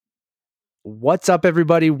What's up,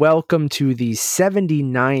 everybody? Welcome to the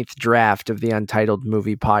 79th draft of the Untitled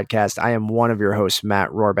Movie Podcast. I am one of your hosts, Matt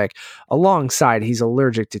Rohrbeck. Alongside, he's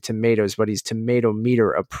allergic to tomatoes, but he's tomato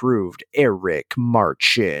meter approved, Eric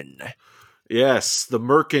Marchin. Yes, the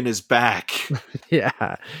Merkin is back. Yeah,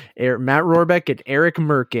 Matt Rohrbeck and Eric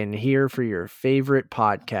Merkin here for your favorite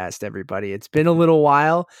podcast, everybody. It's been a little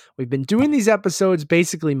while. We've been doing these episodes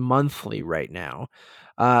basically monthly right now.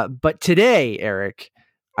 But today, Eric,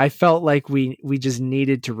 I felt like we just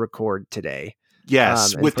needed to record today.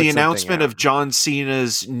 Yes, with the announcement of John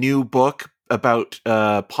Cena's new book about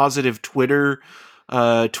positive Twitter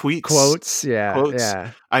tweets. Quotes,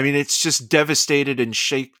 yeah. I mean, it's just devastated and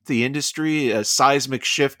shaked the industry. A seismic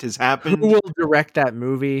shift has happened. Who will direct that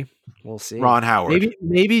movie? We'll see. Ron Howard.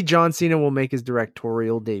 Maybe John Cena will make his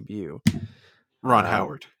directorial debut. Ron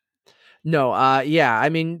Howard. No, yeah. I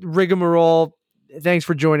mean, rigmarole. Thanks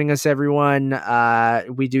for joining us, everyone.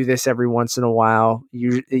 We do this every once in a while.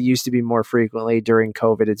 It used to be more frequently. During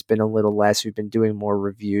COVID, it's been a little less. We've been doing more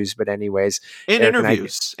reviews, but anyways. And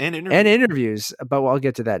interviews. But I'll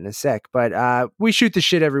get to that in a sec. But we shoot the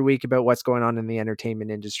shit every week about what's going on in the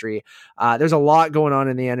entertainment industry. There's a lot going on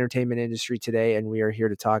in the entertainment industry today, and we are here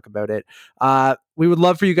to talk about it. We would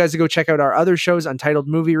love for you guys to go check out our other shows, Untitled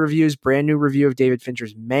Movie Reviews. Brand new review of David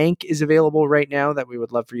Fincher's Mank is available right now that we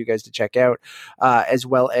would love for you guys to check out, as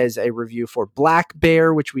well as a review for Black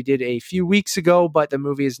Bear, which we did a few weeks ago, but the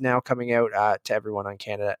movie is now coming out to everyone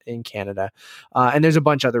in Canada. And there's a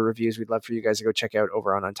bunch of other reviews we'd love for you guys to go check out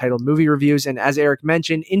over on Untitled Movie Reviews. And as Eric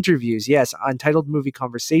mentioned, interviews. Yes, Untitled Movie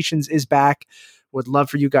Conversations is back. Would love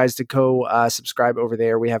for you guys to go subscribe over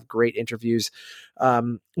there. We have great interviews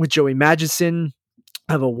with Joey Magidson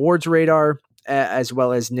of Awards Radar, as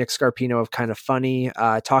well as Nick Scarpino of Kind of Funny,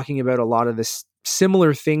 talking about a lot of the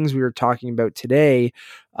similar things we were talking about today,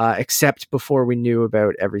 except before we knew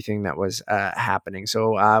about everything that was happening.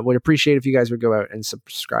 So would appreciate if you guys would go out and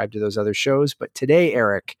subscribe to those other shows. But today,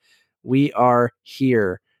 Eric, we are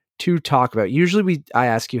here to talk about, I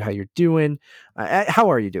ask you how you're doing.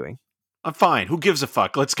 How are you doing? I'm fine. Who gives a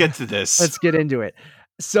fuck? Let's get to this. Let's get into it.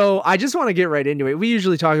 So I just want to get right into it. We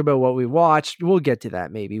usually talk about what we watched. We'll get to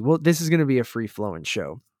that maybe. This is going to be a free-flowing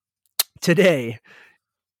show. Today,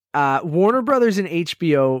 Warner Brothers and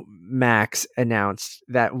HBO Max announced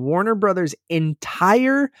that Warner Brothers'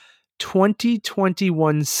 entire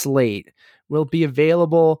 2021 slate will be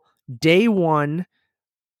available day one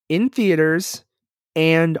in theaters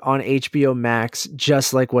and on HBO Max,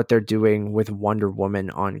 just like what they're doing with Wonder Woman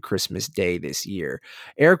on Christmas Day this year.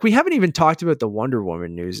 Eric, we haven't even talked about the Wonder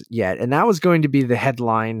Woman news yet, and that was going to be the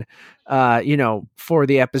headline, for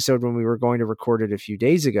the episode when we were going to record it a few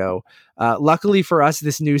days ago. Luckily for us,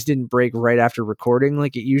 this news didn't break right after recording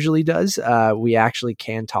like it usually does. We actually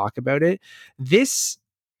can talk about it.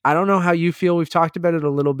 I don't know how you feel. We've talked about it a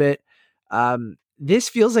little bit. This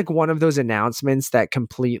feels like one of those announcements that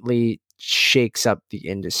completely shakes up the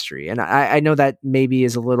industry. And I know that maybe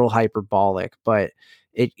is a little hyperbolic, but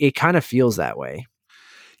it kind of feels that way.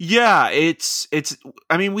 Yeah,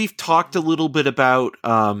 I mean, we've talked a little bit about,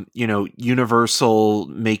 Universal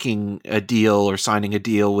making a deal or signing a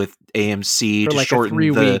deal with AMC to shorten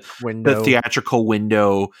the theatrical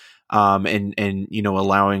window, and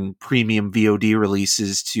allowing premium VOD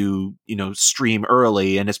releases to, stream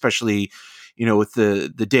early, and especially, with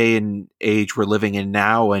the day and age we're living in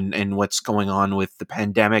now and what's going on with the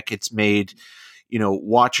pandemic, it's made,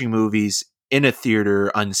 watching movies in a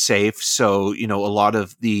theater unsafe. So, a lot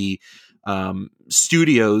of the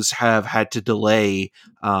studios have had to delay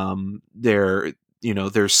their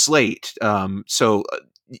slate.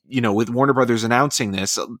 With Warner Brothers announcing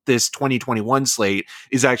this 2021 slate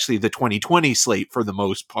is actually the 2020 slate for the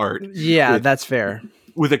most part. Yeah, that's fair.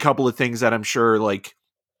 With a couple of things that I'm sure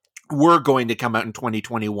were going to come out in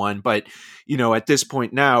 2021. But, at this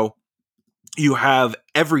point now, you have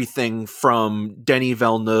everything from Denis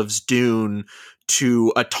Villeneuve's Dune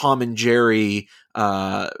to a Tom and Jerry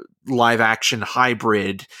live action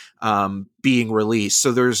hybrid being released.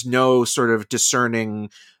 So there's no sort of discerning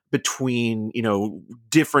between,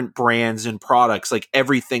 different brands and products. Like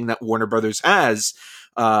everything that Warner Brothers has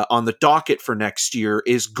on the docket for next year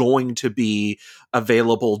is going to be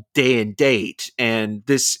available day and date. And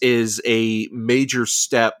this is a major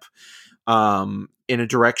step in a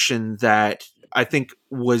direction that I think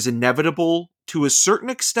was inevitable to a certain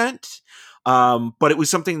extent. But it was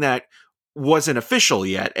something that wasn't official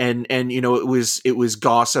yet. And it was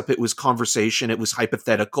gossip, it was conversation, it was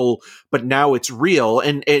hypothetical, but now it's real.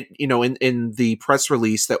 And in the press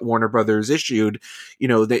release that Warner Brothers issued,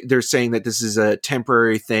 they're saying that this is a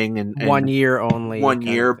temporary thing and 1 year only. 1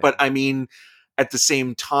 year. But I mean, at the same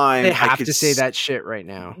They time, have to say that shit right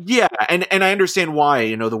now. yeah, and I understand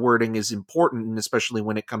why, the wording is important, and especially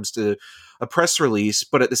when it comes to a press release,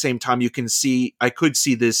 but at the same time I could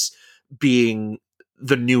see this being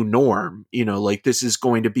the new norm. Like, this is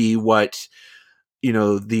going to be what,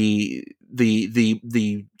 the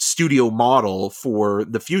studio model for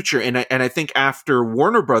the future. And I think after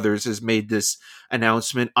Warner Brothers has made this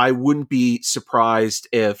announcement, I wouldn't be surprised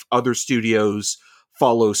if other studios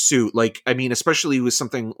follow suit. Like, I mean, especially with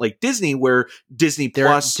something like Disney, where Disney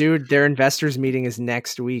Plus, Their investors meeting is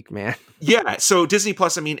next week, man. yeah. So Disney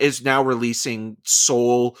Plus, I mean, is now releasing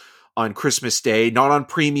Soul on Christmas Day, not on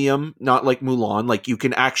premium, not like Mulan. Like, you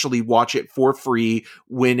can actually watch it for free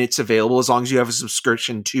when it's available, as long as you have a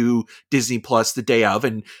subscription to Disney Plus the day of.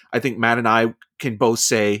 And I think Matt and I can both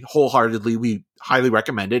say wholeheartedly, we highly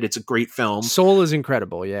recommend it. It's a great film. Soul is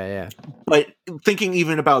incredible. Yeah, yeah. But thinking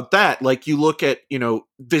even about that, like, you look at,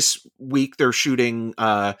 this week they're shooting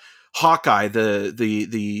Hawkeye,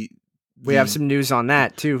 we have some news on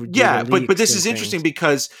that too. Yeah, but this is interesting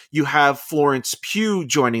because you have Florence Pugh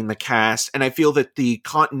joining the cast, and I feel that the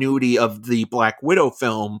continuity of the Black Widow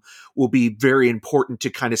film will be very important to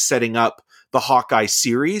kind of setting up the Hawkeye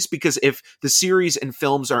series, because if the series and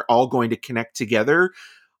films are all going to connect together,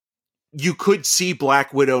 you could see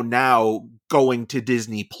Black Widow now going to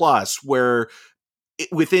Disney Plus, where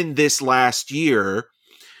within this last year,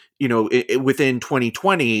 within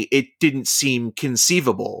 2020, it didn't seem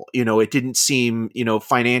conceivable. It didn't seem,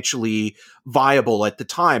 financially viable at the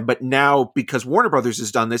time. But now, because Warner Brothers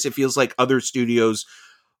has done this, it feels like other studios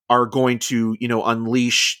are going to,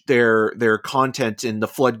 unleash their content, and the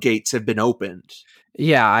floodgates have been opened.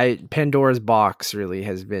 Yeah, Pandora's box really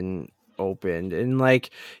has been opened. And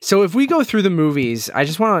like, so if we go through the movies, I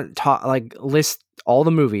just want to talk, like, list all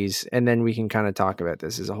the movies, and then we can kind of talk about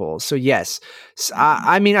this as a whole. So yes,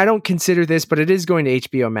 I mean, I don't consider this, but it is going to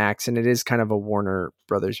HBO Max, and it is kind of a Warner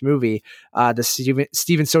Brothers movie. The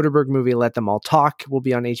Steven Soderbergh movie, Let Them All Talk, will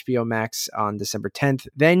be on HBO Max on December 10th.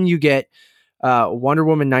 Then you get Wonder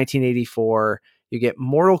Woman 1984. You get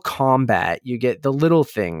Mortal Kombat, you get The Little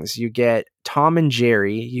Things, you get Tom and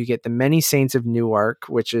Jerry, you get The Many Saints of Newark,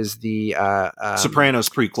 which is the Sopranos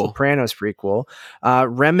prequel,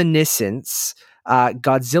 Reminiscence,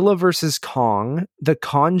 Godzilla vs. Kong, The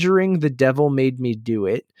Conjuring, The Devil Made Me Do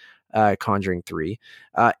It, Conjuring 3,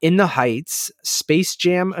 In the Heights, Space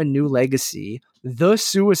Jam: A New Legacy, The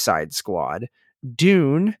Suicide Squad,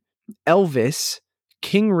 Dune, Elvis,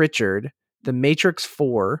 King Richard, The Matrix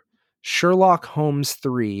 4, Sherlock Holmes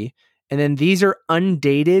 3, and then these are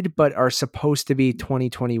undated but are supposed to be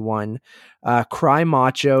 2021. Cry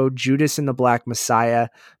Macho, Judas and the Black Messiah,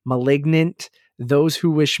 Malignant, Those Who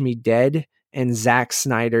Wish Me Dead, and Zack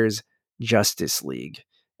Snyder's Justice League.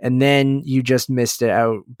 And then you just missed it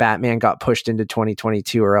out. Batman got pushed into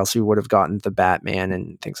 2022, or else we would have gotten the Batman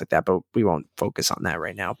and things like that, but we won't focus on that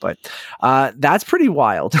right now. But that's pretty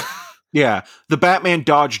wild. Yeah, the Batman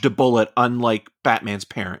dodged a bullet, unlike Batman's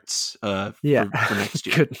parents. For next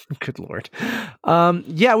year. Good lord.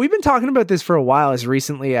 Yeah, we've been talking about this for a while, as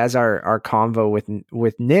recently as our convo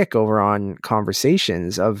with Nick over on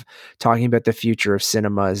Conversations, of talking about the future of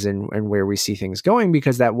cinemas and where we see things going,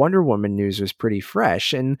 because that Wonder Woman news was pretty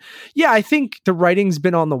fresh. And yeah, I think the writing's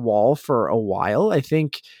been on the wall for a while. I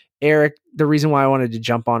think, Eric, the reason why I wanted to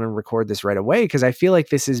jump on and record this right away, because I feel like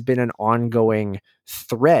this has been an ongoing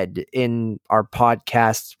thread in our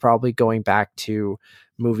podcasts, probably going back to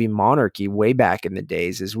Movie Monarchy way back in the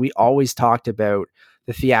days, is we always talked about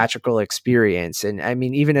the theatrical experience. And I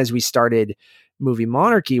mean, even as we started Movie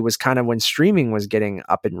Monarchy, was kind of when streaming was getting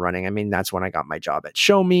up and running. I mean, that's when I got my job at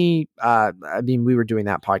Show Me. I mean, we were doing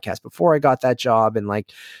that podcast before I got that job, and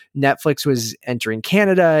like Netflix was entering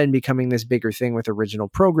Canada and becoming this bigger thing with original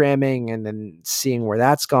programming, and then seeing where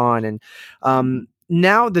that's gone. And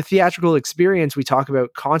now the theatrical experience we talk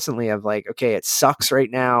about constantly, of like, okay, it sucks right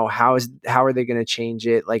now. How are they going to change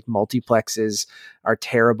it? Like, multiplexes are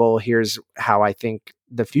terrible. Here's how I think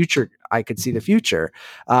I could see the future.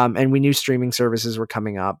 And we knew streaming services were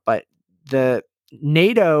coming up, but the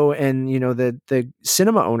NATO and, the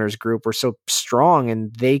cinema owners group were so strong,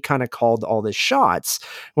 and they kind of called all the shots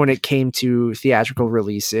when it came to theatrical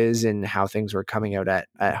releases and how things were coming out at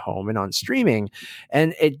home and on streaming.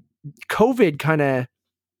 And COVID kind of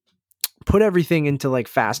put everything into like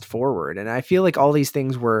fast forward. And I feel like all these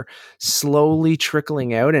things were slowly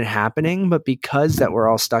trickling out and happening, but because that we're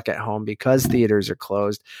all stuck at home, because theaters are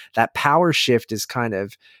closed, that power shift is kind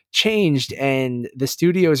of changed, and the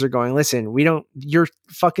studios are going, listen, your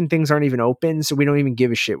fucking things aren't even open, so we don't even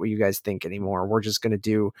give a shit what you guys think anymore. We're just going to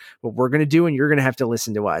do what we're going to do, and you're going to have to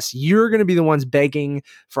listen to us. You're going to be the ones begging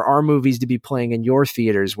for our movies to be playing in your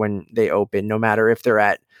theaters when they open, no matter if they're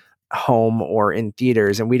at home or in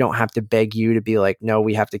theaters, and we don't have to beg you to be like, no,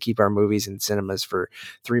 we have to keep our movies in cinemas for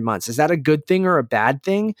 3 months. Is that a good thing or a bad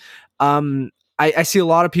thing? I see a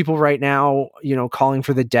lot of people right now, calling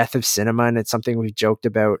for the death of cinema, and it's something we've joked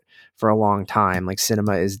about for a long time. Like,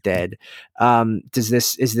 cinema is dead. Is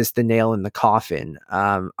this the nail in the coffin?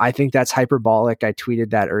 I think that's hyperbolic. I tweeted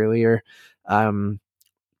that earlier.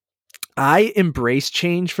 I embrace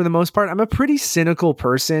change for the most part. I'm a pretty cynical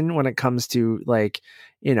person when it comes to, like,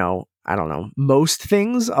 I don't know, most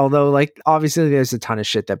things. Although, like, obviously there's a ton of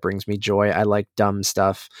shit that brings me joy. I like dumb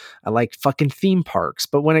stuff. I like fucking theme parks.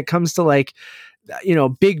 But when it comes to, like,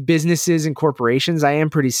 big businesses and corporations, I am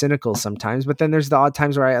pretty cynical sometimes, but then there's the odd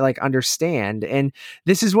times where I, like, understand. And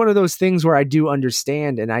this is one of those things where I do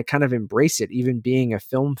understand, and I kind of embrace it, even being a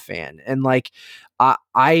film fan. And, like,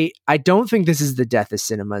 I don't think this is the death of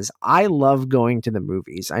cinemas. I love going to the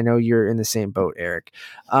movies. I know you're in the same boat, Eric.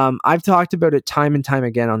 I've talked about it time and time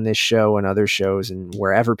again on this show and other shows and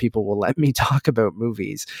wherever people will let me talk about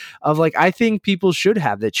movies, of, like, I think people should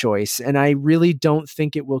have the choice, and I really don't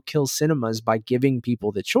think it will kill cinemas by giving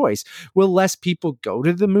people the choice. Will less people go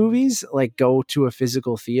to the movies, like go to a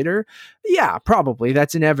physical theater? Yeah, probably.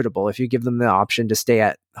 That's inevitable if you give them the option to stay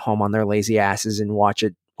at home on their lazy asses and watch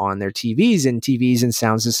it on their TVs. And TVs and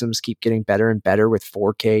sound systems keep getting better and better with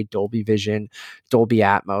 4K, Dolby Vision, Dolby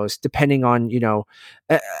Atmos, depending on,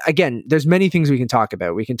 again, there's many things we can talk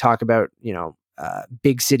about. We can talk about,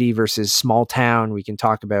 big city versus small town. We can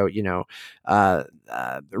talk about,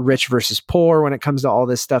 rich versus poor when it comes to all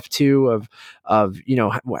this stuff too, of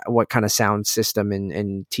what kind of sound system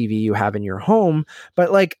and TV you have in your home.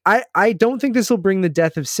 But, like, I don't think this will bring the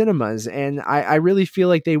death of cinemas, and I really feel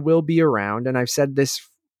like they will be around. And I've said this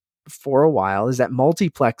for a while, is that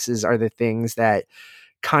multiplexes are the things that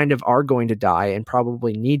kind of are going to die and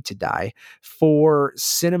probably need to die for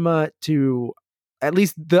cinema to, at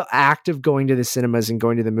least the act of going to the cinemas and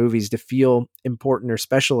going to the movies, to feel important or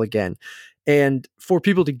special again, and for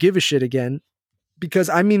people to give a shit again. Because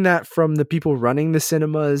I mean that from the people running the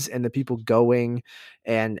cinemas and the people going,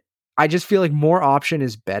 and I just feel like more option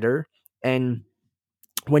is better. And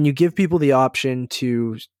when you give people the option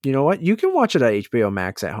to, you know what, you can watch it at HBO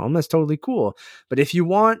Max at home. That's totally cool. But if you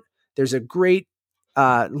want, there's a great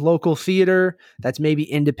local theater that's maybe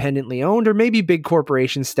independently owned, or maybe big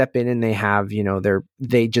corporations step in and they have,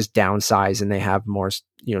 they just downsize and they have more,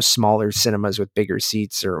 smaller cinemas with bigger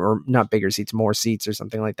seats, or not bigger seats, more seats or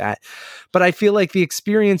something like that. But I feel like the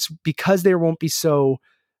experience, because there won't be so,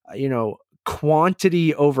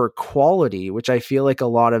 quantity over quality, which I feel like a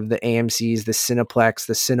lot of the AMCs, the Cineplex,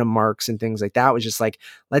 the Cinemarks and things like that was just like,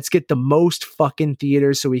 let's get the most fucking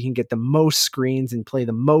theaters so we can get the most screens and play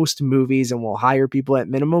the most movies, and we'll hire people at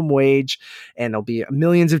minimum wage, and there'll be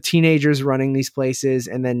millions of teenagers running these places.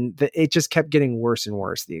 And then it just kept getting worse and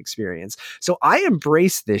worse, the experience. So I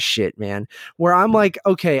embrace this shit, man, where I'm like,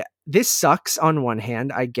 okay, this sucks on one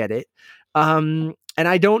hand. I get it. And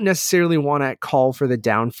I don't necessarily want to call for the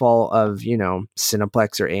downfall of,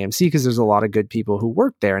 Cineplex or AMC, because there's a lot of good people who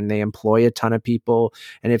work there and they employ a ton of people.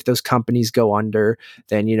 And if those companies go under,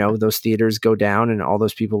 then, those theaters go down and all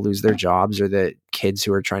those people lose their jobs, or the kids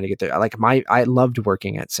who are trying to get there. Like, I loved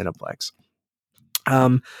working at Cineplex.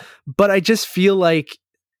 But I just feel like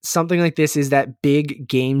something like this is that big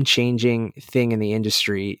game-changing thing in the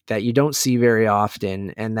industry that you don't see very often,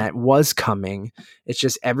 and that was coming. It's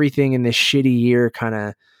just everything in this shitty year kind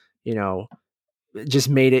of, just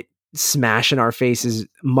made it smash in our faces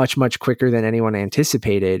much, much quicker than anyone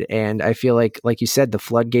anticipated. And I feel like you said, the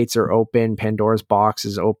floodgates are open, Pandora's box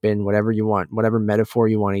is open, whatever you want, whatever metaphor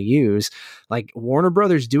you want to use. Like, Warner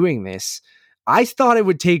Brothers doing this, I thought it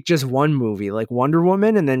would take just one movie like Wonder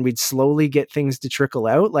Woman, and then we'd slowly get things to trickle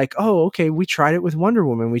out. Like, oh, okay, we tried it with Wonder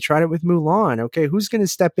Woman. We tried it with Mulan. Okay, who's going to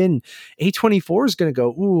step in? A24 is going to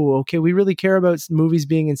go, ooh, okay, we really care about movies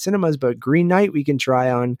being in cinemas, but Green Knight we can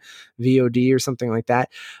try on VOD or something like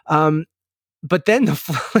that. But then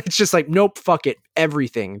it's just like, nope, fuck it,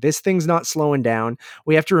 everything. This thing's not slowing down.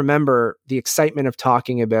 We have to remember the excitement of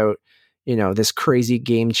talking about, this crazy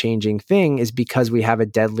game-changing thing is because we have a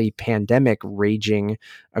deadly pandemic raging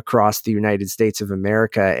across the United States of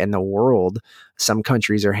America and the world. Some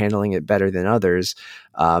countries are handling it better than others.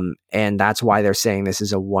 And that's why they're saying this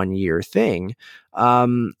is a 1-year thing. So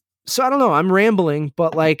I don't know, I'm rambling,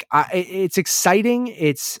 but, like, it's exciting.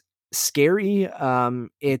 It's scary.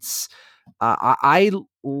 It's I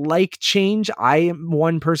like change. I am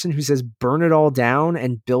one person who says burn it all down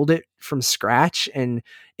and build it from scratch. And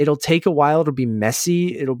it'll take a while. It'll be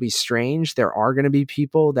messy. It'll be strange. There are going to be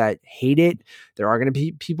people that hate it. There are going to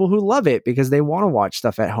be people who love it because they want to watch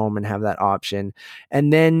stuff at home and have that option.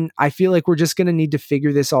 And then I feel like we're just going to need to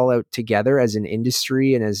figure this all out together as an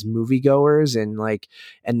industry and as moviegoers.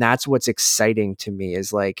 And that's what's exciting to me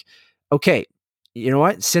is like, okay, you know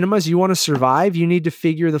what? Cinemas, you want to survive, you need to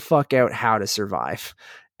figure the fuck out how to survive.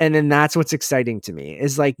 And then that's what's exciting to me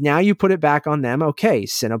is like now you put it back on them. Okay,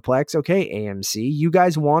 Cineplex, okay, AMC, you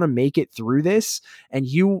guys want to make it through this and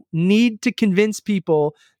you need to convince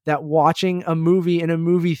people that watching a movie in a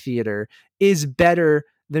movie theater is better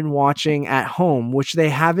than watching at home, which they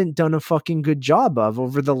haven't done a fucking good job of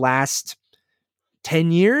over the last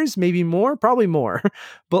 10 years, maybe more, probably more.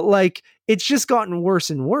 But like, it's just gotten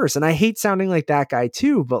worse and worse. And I hate sounding like that guy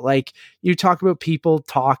too. But like, you talk about people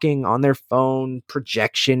talking on their phone,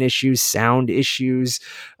 projection issues, sound issues,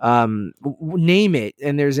 name it.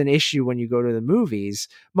 And there's an issue when you go to the movies.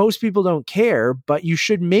 Most people don't care, but you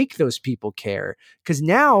should make those people care because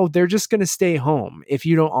now they're just going to stay home if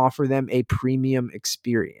you don't offer them a premium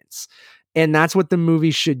experience. And that's what the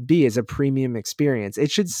movie should be, is a premium experience. It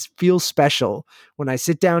should feel special when I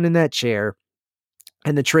sit down in that chair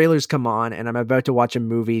and the trailers come on and I'm about to watch a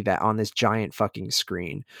movie that on this giant fucking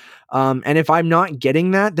screen. And if I'm not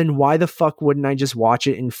getting that, then why the fuck wouldn't I just watch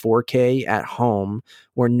it in 4K at home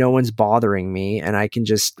where no one's bothering me and I can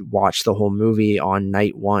just watch the whole movie on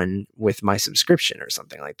night one with my subscription or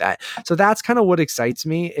something like that. So that's kind of what excites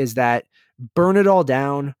me, is that burn it all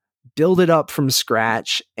down, build it up from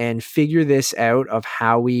scratch, and figure this out of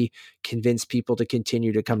how we convince people to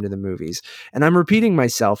continue to come to the movies. And I'm repeating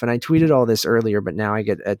myself, and I tweeted all this earlier, but now I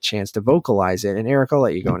get a chance to vocalize it. And Eric, I'll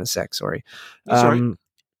let you go in a sec. Sorry. That's all right.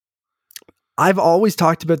 I've always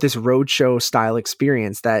talked about this roadshow style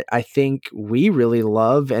experience that I think we really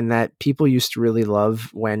love and that people used to really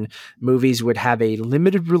love, when movies would have a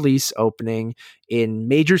limited release opening in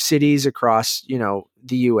major cities across,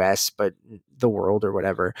 the US, but the world or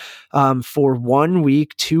whatever, for 1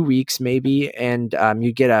 week, 2 weeks, maybe. And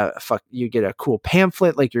you get a cool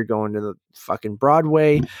pamphlet, like you're going to the fucking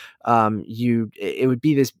Broadway. It would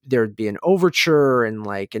be this, there would be an overture and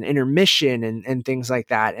like an intermission and things like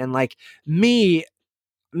that. And like me,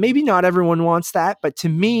 maybe not everyone wants that, but to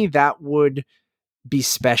me, that would be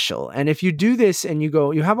special. And if you do this and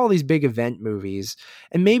you have all these big event movies,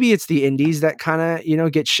 and maybe it's the indies that kind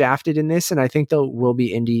of, get shafted in this. And I think there will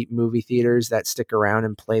be indie movie theaters that stick around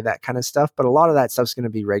and play that kind of stuff. But a lot of that stuff's going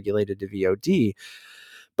to be regulated to VOD.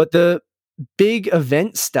 But the big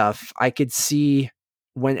event stuff, I could see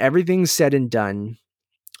when everything's said and done,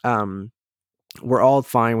 we're all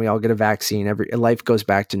fine. We all get a vaccine. Life goes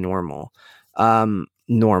back to normal.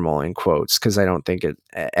 Normal in quotes, because I don't think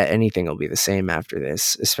anything will be the same after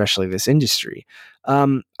this, especially this industry.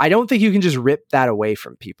 I don't think you can just rip that away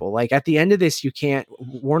from people. Like at the end of this,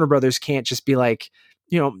 Warner Brothers can't just be like,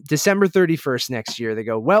 December 31st next year, they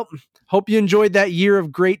go, well, hope you enjoyed that year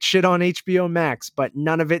of great shit on HBO Max, but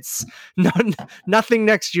nothing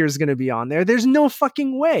next year is going to be on there. There's no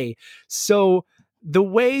fucking way. So the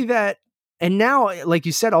way that, and now, like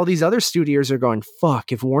you said, all these other studios are going,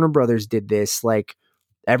 fuck, if Warner Brothers did this, like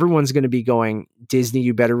everyone's going to be going, Disney,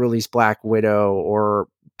 you better release Black Widow, or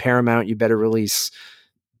Paramount, you better release.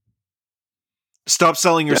 Stop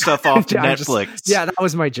selling your stuff off to Netflix. That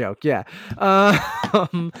was my joke. Yeah.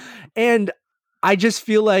 And I just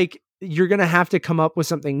feel like you're going to have to come up with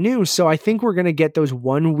something new. So I think we're going to get those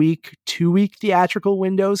 1 week, 2 week theatrical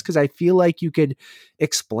windows, because I feel like you could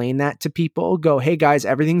explain that to people. Go, hey guys,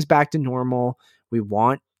 everything's back to normal. We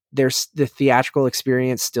want the theatrical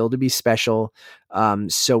experience still to be special.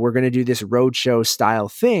 So we're going to do this roadshow style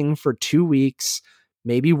thing for 2 weeks,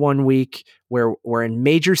 maybe 1 week, where we're in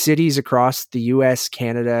major cities across the US,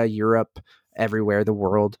 Canada, Europe, everywhere, the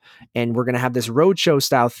world. And we're going to have this roadshow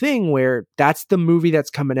style thing where that's the movie that's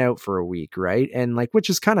coming out for a week. Right. And like, which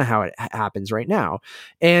is kind of how it happens right now.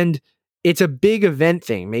 And it's a big event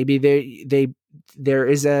thing. Maybe there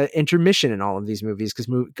is a intermission in all of these movies, because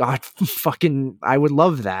God fucking, I would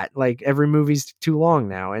love that. Like every movie's too long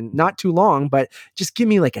now, and not too long, but just give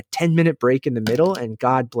me like a 10-minute break in the middle, and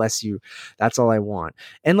God bless you. That's all I want.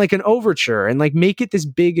 And like an overture, and like make it this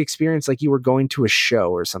big experience, like you were going to a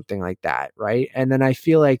show or something like that. Right. And then I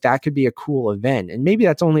feel like that could be a cool event, and maybe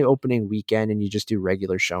that's only opening weekend and you just do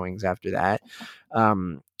regular showings after that.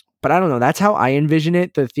 But I don't know. That's how I envision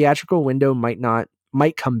it. The theatrical window might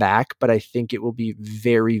come back, but I think it will be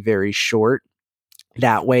very, very short.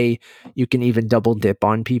 That way you can even double dip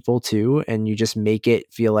on people too. And you just make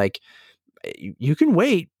it feel like you can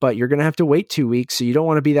wait, but you're going to have to wait 2 weeks. So you don't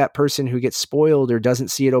want to be that person who gets spoiled or doesn't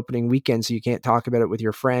see it opening weekend. So you can't talk about it with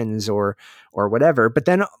your friends or whatever. But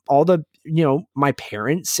then all the, my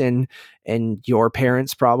parents and your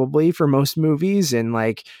parents probably for most movies and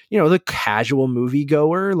like, the casual movie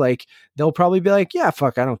goer, like they'll probably be like, yeah,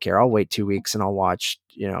 fuck, I don't care. I'll wait 2 weeks and I'll watch,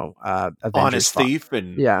 Avengers. Honest Thief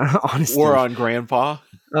and Yeah. Honest War Thief. on Grandpa.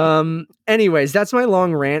 Anyways, that's my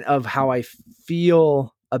long rant of how I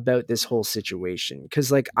feel about this whole situation. Cause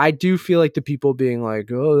like, I do feel like the people being like,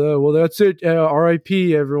 oh, well, that's it. RIP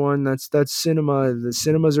everyone. That's cinema. The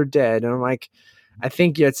cinemas are dead. And I'm like, I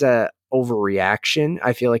think it's a overreaction.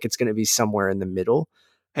 I feel like it's going to be somewhere in the middle.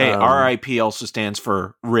 Hey, RIP also stands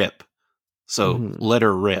for RIP. So let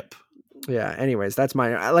her rip. Yeah. Anyways, that's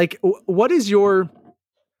my, like, what is your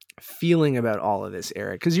feeling about all of this,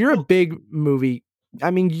 Eric? Cause you're a big movie. I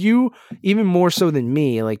mean, you even more so than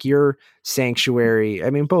me, like you're Sanctuary. I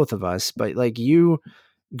mean, both of us, but like you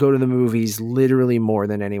go to the movies literally more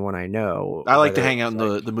than anyone I know. I like to hang out in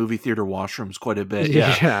the movie theater washrooms quite a bit.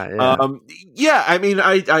 Yeah. Yeah. I mean,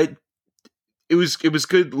 it was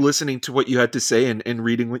good listening to what you had to say and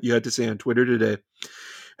reading what you had to say on Twitter today.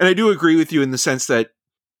 And I do agree with you in the sense that,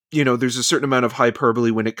 there's a certain amount of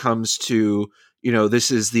hyperbole when it comes to,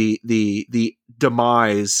 this is the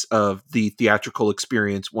demise of the theatrical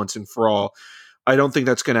experience once and for all. I don't think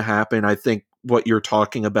that's going to happen. I think what you're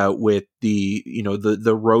talking about with the,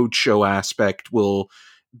 the roadshow aspect will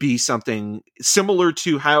be something similar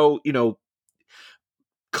to how,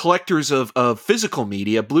 collectors of physical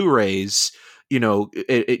media, Blu-rays,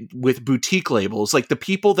 with boutique labels, like the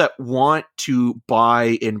people that want to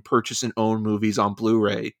buy and purchase and own movies on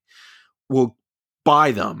Blu-ray will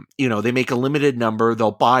buy them. They make a limited number,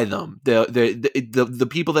 they'll buy them. The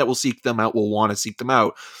people that will seek them out will want to seek them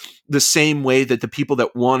out. The same way that the people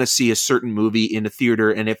that want to see a certain movie in a theater,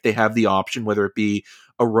 and if they have the option, whether it be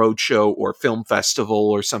a roadshow or film festival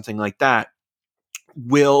or something like that,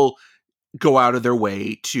 will go out of their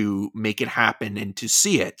way to make it happen and to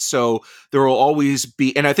see it. So there will always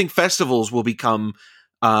be, and I think festivals will become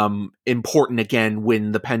important again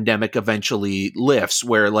when the pandemic eventually lifts,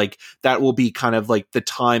 where like that will be kind of like the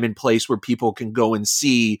time and place where people can go and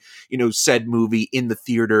see, said movie in the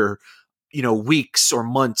theater, weeks or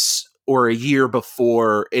months or a year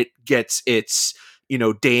before it gets its,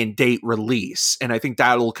 day and date release. And I think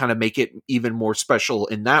that'll kind of make it even more special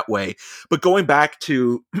in that way. But going back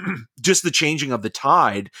to just the changing of the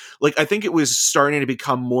tide, like I think it was starting to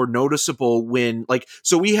become more noticeable when, like,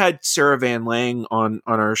 so we had Sarah Van Lang on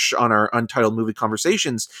our Untitled Movie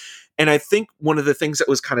Conversations. And I think one of the things that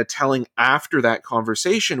was kind of telling after that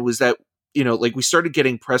conversation was that, like we started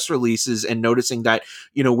getting press releases and noticing that,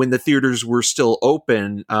 when the theaters were still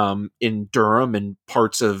open in Durham and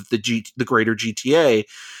parts of the greater GTA,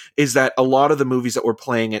 is that a lot of the movies that were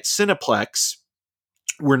playing at Cineplex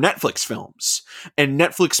were Netflix films. And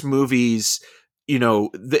Netflix movies,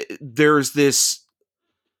 there's this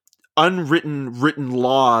written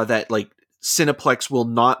law that like Cineplex will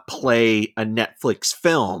not play a Netflix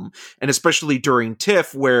film. And especially during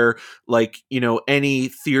TIFF, where like, any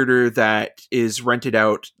theater that is rented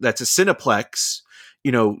out that's a Cineplex,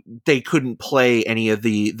 they couldn't play any of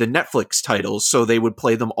the Netflix titles. So they would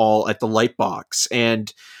play them all at the Lightbox.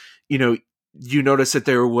 And, you notice that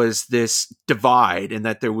there was this divide and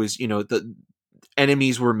that there was, the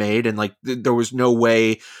enemies were made and like there was no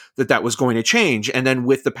way that was going to change. And then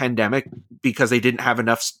with the pandemic, because they didn't have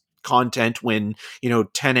enough content when,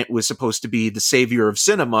 Tenet was supposed to be the savior of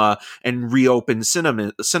cinema and reopen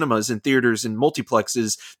cinemas and theaters and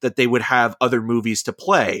multiplexes, that they would have other movies to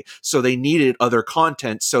play. So they needed other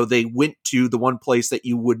content. So they went to the one place that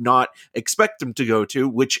you would not expect them to go to,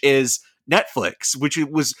 which is Netflix,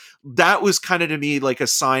 that was kind of to me like a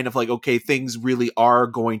sign of like, okay, things really are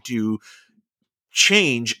going to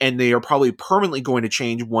change, and they are probably permanently going to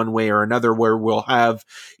change one way or another, where we'll have,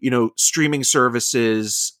 streaming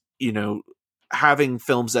services, having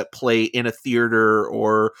films that play in a theater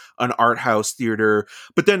or an art house theater.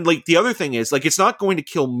 But then like the other thing is like, it's not going to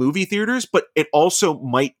kill movie theaters, but it also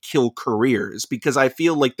might kill careers, because I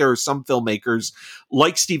feel like there are some filmmakers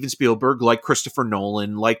like Steven Spielberg, like Christopher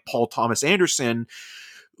Nolan, like Paul Thomas Anderson,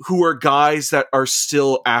 who are guys that are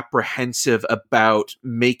still apprehensive about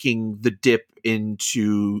making the dip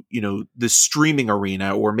into, the streaming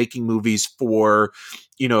arena or making movies for,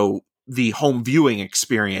 the home viewing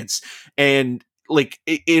experience. And like,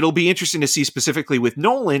 it'll be interesting to see specifically with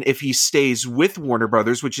Nolan, if he stays with Warner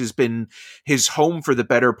Brothers, which has been his home for the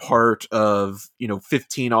better part of,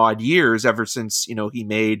 15 odd years, ever since, he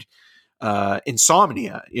made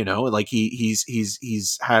Insomnia, like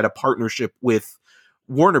he's had a partnership with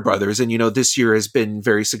Warner Brothers. And, this year has been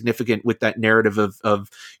very significant with that narrative of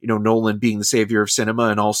Nolan being the savior of cinema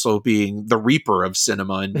and also being the reaper of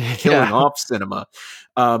cinema and killing Yeah. off cinema.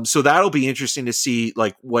 So that'll be interesting to see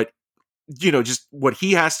like what, just what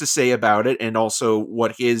he has to say about it and also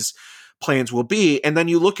what his plans will be. And then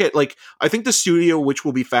you look at like, I think the studio, which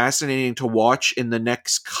will be fascinating to watch in the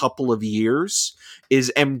next couple of years,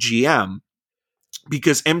 is MGM,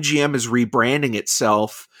 because MGM is rebranding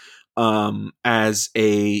itself as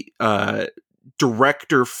a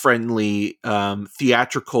director friendly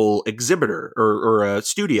theatrical exhibitor or a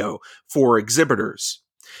studio for exhibitors.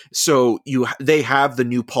 So they have the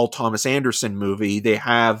new Paul Thomas Anderson movie. They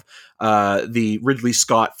have the Ridley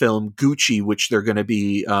Scott film Gucci, which they're going to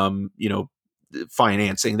be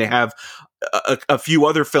financing. They have a few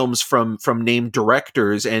other films from named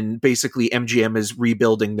directors, and basically MGM is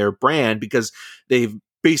rebuilding their brand because they've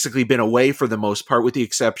basically been away for the most part, with the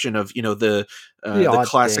exception of the odd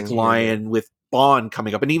classic thing here. Lion with Bond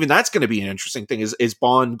coming up, and even that's going to be an interesting thing. Is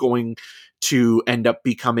Bond going to end up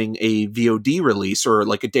becoming a VOD release or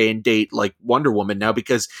like a day and date like Wonder Woman now?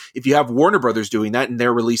 Because if you have Warner Brothers doing that and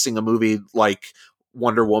they're releasing a movie like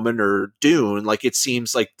Wonder Woman or Dune, like it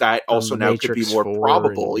seems like that also now could be Matrix more 4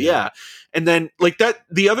 probable. and Yeah. And then like that,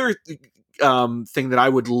 the other thing that I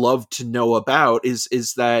would love to know about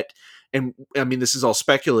is that, and I mean, this is all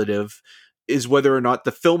speculative, is whether or not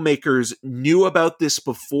the filmmakers knew about this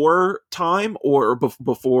before time or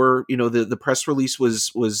before, the press release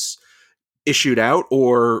was issued out,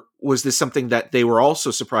 or was this something that they were also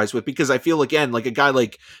surprised with? Because I feel, again, like a guy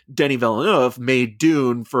like Denis Villeneuve made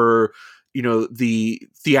Dune for, the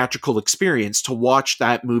theatrical experience, to watch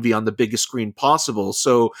that movie on the biggest screen possible.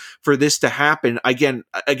 So for this to happen again,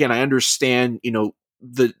 I understand,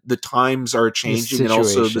 the times are the changing and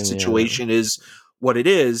also the situation. Yeah. situation is what it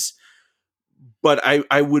is. But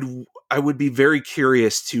I would be very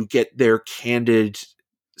curious to get their candid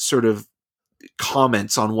sort of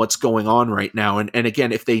comments on what's going on right now, and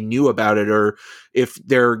again, if they knew about it or if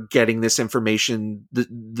they're getting this information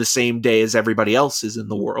the same day as everybody else is in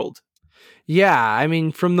the world. Yeah, I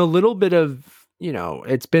mean, from the little bit of,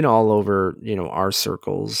 it's been all over, our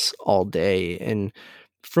circles all day. And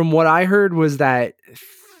from what I heard was that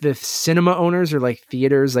the cinema owners or like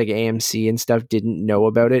theaters like AMC and stuff didn't know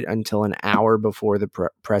about it until an hour before the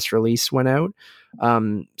press release went out.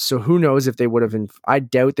 So who knows if they would have, I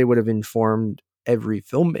doubt they would have informed every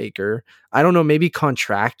filmmaker. I don't know, maybe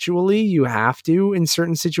contractually you have to in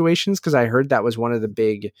certain situations, because I heard that was one of the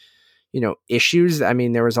big issues. I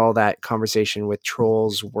mean, there was all that conversation with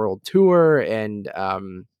Trolls World Tour and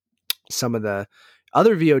some of the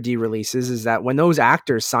other VOD releases, is that when those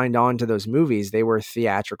actors signed on to those movies, they were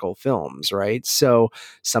theatrical films, right? So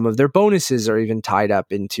some of their bonuses are even tied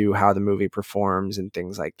up into how the movie performs and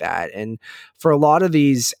things like that. And for a lot of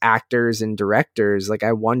these actors and directors, like,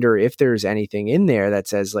 I wonder if there's anything in there that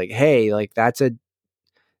says like, hey, like that's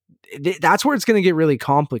where it's going to get really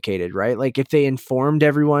complicated, right? Like, if they informed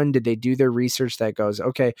everyone, did they do their research that goes,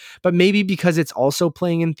 okay, but maybe because it's also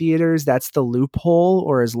playing in theaters, that's the loophole,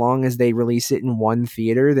 or as long as they release it in one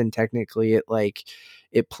theater, then technically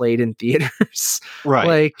it played in theaters. Right.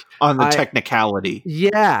 Like, On the technicality.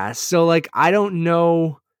 Yeah. So like, I don't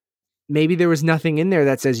know, maybe there was nothing in there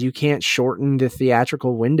that says you can't shorten the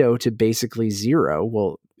theatrical window to basically 0.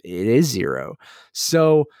 Well, it is 0.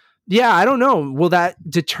 So yeah, I don't know. Will that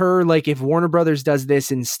deter, like, if Warner Brothers does this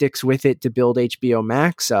and sticks with it to build HBO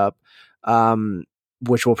Max up,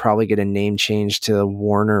 which will probably get a name change to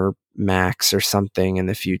Warner Max or something in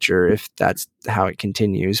the future if that's how it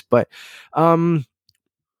continues. But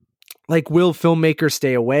like, will filmmakers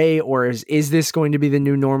stay away, or is this going to be the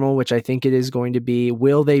new normal, which I think it is going to be?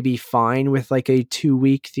 Will they be fine with like a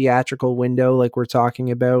 2-week theatrical window like we're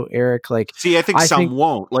talking about, Eric? Like, see, I think some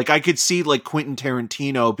won't. Like, I could see like Quentin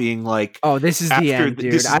Tarantino being like, oh, this is the end,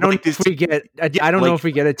 dude. I don't know if we get I don't know if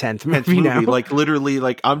we get a 10th movie now. Like, literally,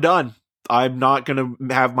 like, I'm done. I'm not going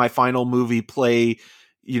to have my final movie play,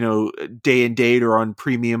 day and date or on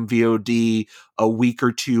premium VOD a week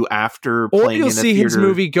or two after or playing you'll in a see theater. his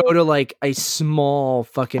movie go to like a small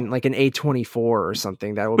fucking like an A24 or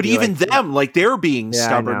something. That will but be even like, them, like, they're being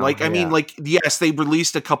stubborn. know, Like, I mean, like, yes, they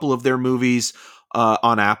released a couple of their movies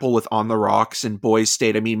on Apple with On the Rocks and Boys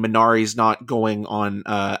State. I mean, Minari's not going on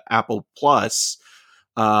Apple Plus.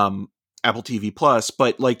 Apple TV Plus,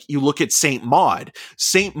 but like, you look at Saint Maud.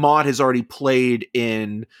 Saint Maud has already played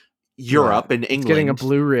in Europe and England. It's getting a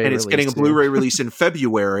Blu-ray and it's getting a Blu-ray release in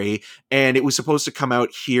February, and it was supposed to come out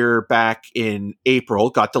here back in April,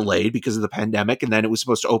 got delayed because of the pandemic, and then it was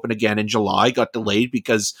supposed to open again in July, got delayed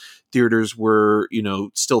because theaters were,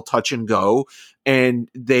 still touch and go. and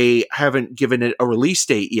they haven't given it a release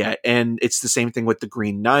date yet. And it's the same thing with The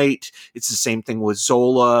Green Knight. It's the same thing with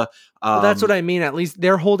Zola. Well, that's what I mean. At least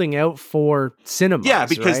they're holding out for Yeah, cinemas,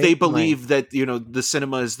 because they right? Like, believe that, the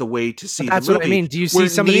cinema is the way to but see the that's what I movie. mean. Do you see Where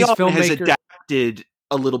some of these Neon has filmmakers? adapted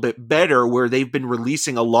a little bit better, where they've been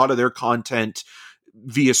releasing a lot of their content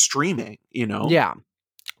via streaming, Yeah.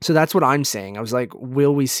 So that's what I'm saying. I was like,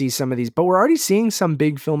 will we see some of these? But we're already seeing some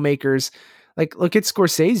big filmmakers. Like, look at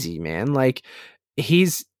Scorsese, man. Like,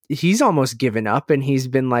 he's almost given up, and he's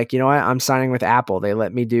been like, you know what, I'm signing with Apple. They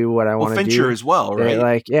let me do what I Well, want to Fincher do. as well, They right?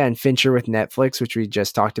 like, yeah, and Fincher with Netflix, which we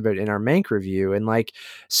just talked about in our Mank review. And like,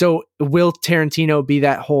 so will Tarantino be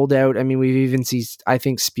that holdout? I mean, we've even seen, I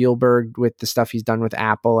think, Spielberg with the stuff he's done with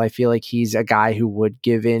Apple. I feel like he's a guy who would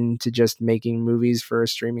give in to just making movies for a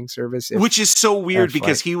streaming service. Which is so weird, If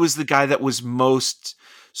because like, he was the guy that was most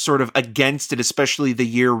sort of against it, especially the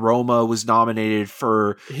year Roma was nominated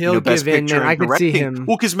for, he'll Best give in, Picture man. I and could see directing. him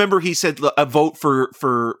Well, because remember he said a vote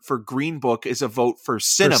for Green Book is a vote for for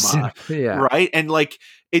cinema, yeah. right? And like,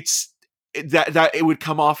 it's that it would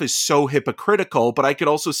come off as so hypocritical. But I could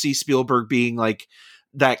also see Spielberg being like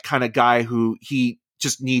that kind of guy who he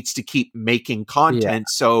just needs to keep making Yeah. content,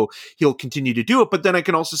 so he'll continue to do it. But then I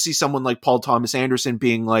can also see someone like Paul Thomas Anderson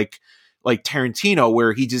being like Tarantino,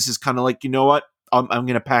 where he just is kind of like, you know what, I'm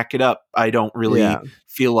going to pack it up. I don't Yeah. really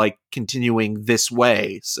feel like continuing this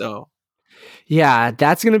way. So Yeah,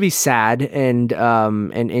 that's going to be sad, and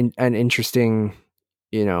an interesting,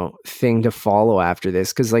 thing to follow after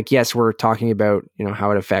this, cuz like, yes, we're talking about,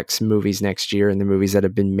 how it affects movies next year and the movies that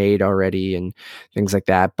have been made already and things like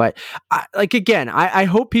that. But like, again, I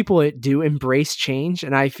hope people do embrace change,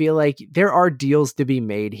 and I feel like there are deals to be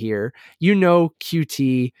made here.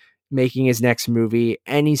 QT making his next movie,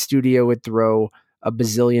 any studio would throw a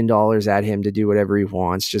bazillion dollars at him to do whatever he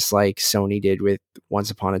wants, just like Sony did with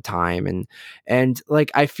Once Upon a Time. And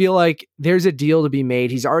like, I feel like there's a deal to be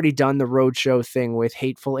made. He's already done the roadshow thing with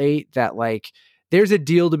Hateful Eight, that like, there's a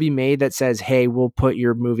deal to be made that says, hey, we'll put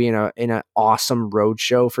your movie in an awesome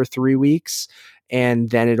roadshow for 3 weeks,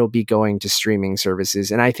 and then it'll be going to streaming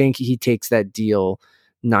services. And I think he takes that deal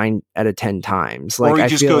 9 out of 10 times. or Like, he I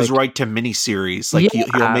just feel goes like, right to miniseries. Like he'll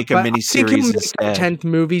yeah, make a but I think he'll miniseries make that instead. 10th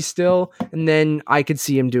movie still. And then I could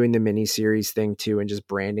see him doing the miniseries thing too, and just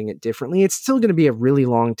branding it differently. It's still going to be a really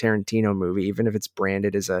long Tarantino movie, even if it's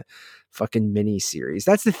branded as a fucking miniseries.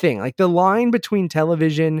 That's the thing. Like, the line between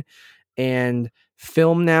television and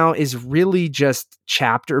film now is really just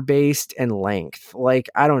chapter based and length. Like,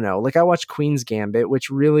 I don't know. Like, I watched Queen's Gambit,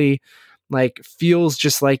 which really like feels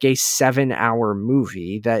just like a 7-hour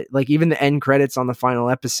movie, that like even the end credits on the final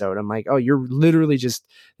episode, I'm like, oh, you're literally just,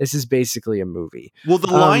 this is basically a movie. Well, the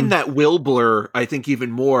line that will blur, I think,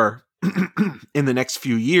 even more in the next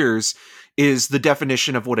few years is the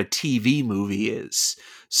definition of what a TV movie is.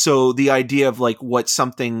 So the idea of like what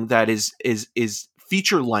something that is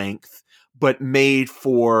feature length, but made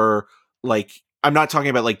for, like, I'm not talking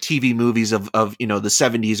about like TV movies of the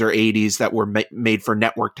 70s or 80s that were made for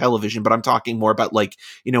network television, but I'm talking more about like,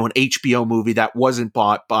 an HBO movie that wasn't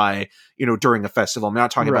bought by, during a festival. I'm not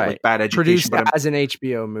talking about Right. like Bad Education, Produced but I'm as an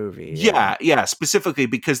HBO movie. yeah, specifically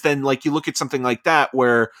because then like you look at something like that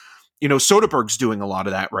where Soderbergh's doing a lot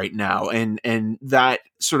of that right now, and that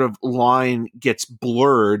sort of line gets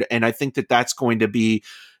blurred, and I think that that's going to be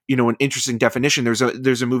an interesting definition.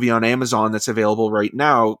 There's a movie on Amazon that's available right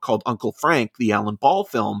now called Uncle Frank, the Alan Ball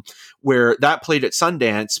film, where that played at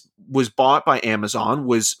Sundance, was bought by Amazon,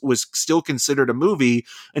 was still considered a movie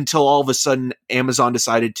until all of a sudden Amazon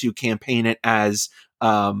decided to campaign it as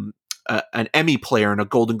an Emmy player and a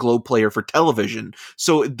Golden Globe player for television.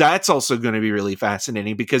 So that's also going to be really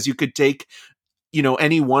fascinating, because you could take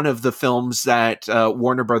any one of the films that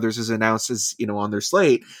Warner Brothers has announced as on their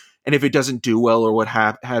slate, and if it doesn't do well or what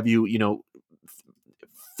have you,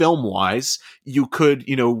 film wise, you could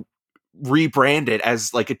rebrand it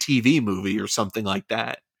as like a TV movie or something like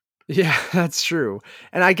that. Yeah, that's true.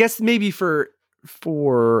 And I guess maybe for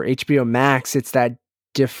HBO Max, it's that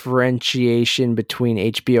differentiation between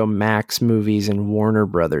HBO Max movies and Warner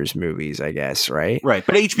Brothers movies, I guess, right? Right,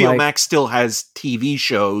 but HBO Like, Max still has TV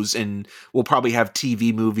shows and will probably have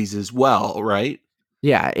TV movies as well, right?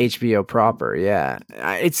 yeah, HBO proper. Yeah.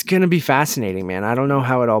 It's going to be fascinating, man. I don't know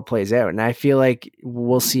how it all plays out. And I feel like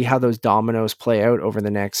we'll see how those dominoes play out over the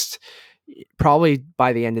next, probably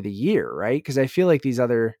by the end of the year, right? Because I feel like these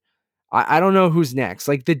other, I don't know who's next.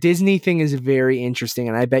 Like, the Disney thing is very interesting,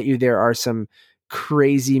 and I bet you there are some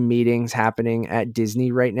crazy meetings happening at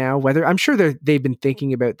Disney right now. Whether, I'm sure they've been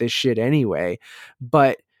thinking about this shit anyway,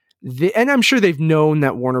 but and I'm sure they've known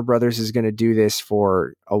that Warner Brothers is going to do this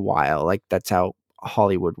for a while. Like, that's how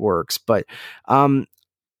Hollywood works. But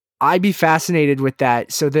I'd be fascinated with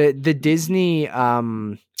that. So the Disney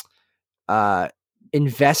uh,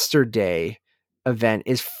 Investor Day event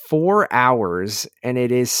is 4 hours, and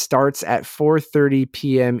it starts at 4:30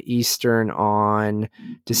 p.m. Eastern on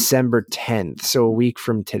December 10th, so a week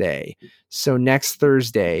from today. So next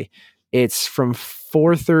Thursday, it's from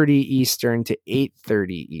 4:30 Eastern to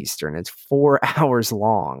 8:30 Eastern. It's 4 hours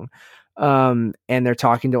long. And they're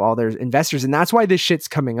talking to all their investors, and that's why this shit's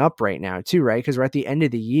coming up right now too, right? Because we're at the end of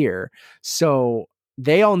the year, so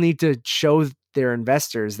they all need to show their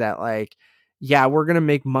investors that, like, yeah, we're gonna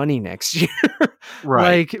make money next year.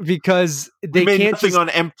 Right. Like, because We they made can't nothing just, on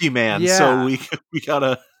Empty Man, so yeah. we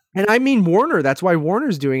gotta. And I mean Warner, that's why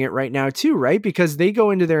Warner's doing it right now too, right? Because they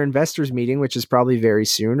go into their investors meeting, which is probably very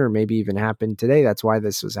soon or maybe even happened today. That's why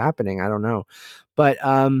this was happening. I don't know. But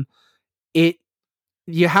it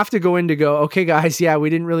you have to go in to go, okay, guys, yeah, we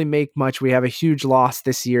didn't really make much. We have a huge loss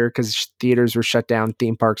this year because theaters were shut down,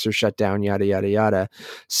 theme parks are shut down, yada, yada, yada.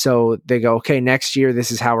 So they go, okay, next year,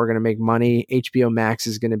 this is how we're going to make money. HBO Max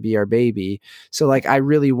is going to be our baby. So, like, I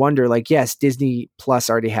really wonder, like, yes, Disney Plus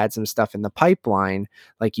already had some stuff in the pipeline.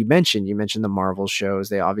 Like you mentioned the Marvel shows.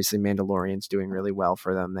 They obviously, Mandalorian's doing really well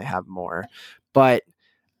for them. They have more. But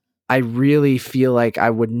I really feel like I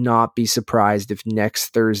would not be surprised if next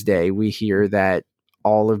Thursday we hear that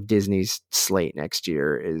all of Disney's slate next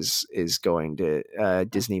year is going to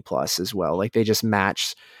Disney Plus as well. Like they just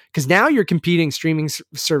match, because now you're competing streaming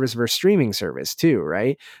service versus streaming service too,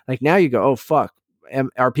 right? Like now you go, oh fuck,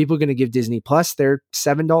 are people going to give Disney Plus their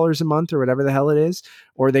 $7 a month or whatever the hell it is,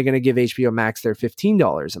 or are they going to give HBO Max their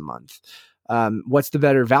 $15 a month? What's the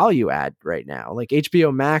better value add right now? Like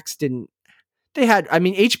HBO Max didn't they had, I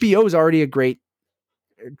mean, HBO is already a great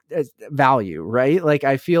value, right? Like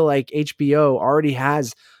I feel like HBO already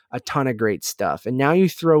has a ton of great stuff, and now you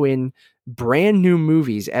throw in brand new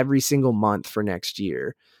movies every single month for next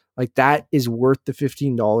year. Like that is worth the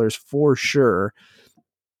 $15 for sure.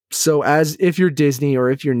 So as if you're Disney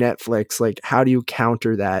or if you're Netflix, like how do you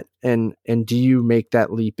counter that? And do you make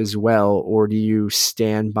that leap as well, or do you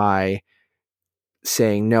stand by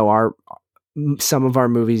saying no, our some of our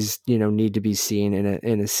movies, need to be seen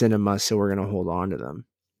in a cinema, so we're going to hold on to them.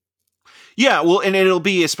 Yeah, well, and it'll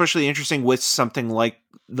be especially interesting with something like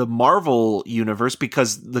the Marvel universe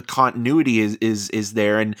because the continuity is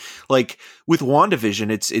there, and like with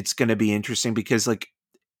WandaVision, it's going to be interesting because like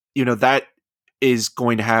that is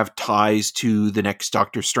going to have ties to the next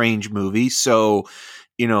Doctor Strange movie, so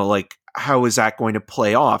like how is that going to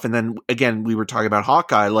play off? And then again, we were talking about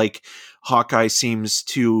Hawkeye. Like Hawkeye seems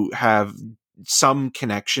to have some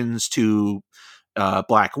connections to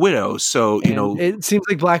Black Widow. So, And it seems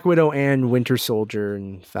like Black Widow and Winter Soldier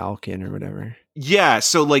and Falcon or whatever. yeah.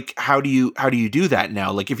 So like, how do you do that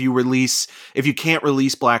now? Like if you can't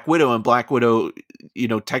release Black Widow, and Black Widow,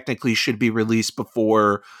 technically should be released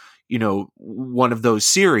before, one of those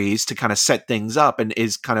series to kind of set things up and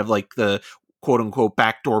is kind of like the quote unquote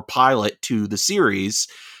backdoor pilot to the series.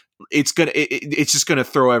 It's just gonna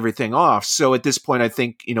throw everything off. So at this point, I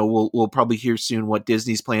think we'll probably hear soon what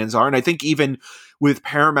Disney's plans are, and I think even with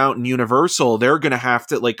Paramount and Universal, they're gonna have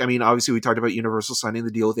to like. I mean, obviously we talked about Universal signing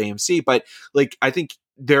the deal with AMC, but like I think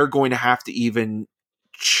they're going to have to even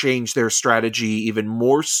change their strategy even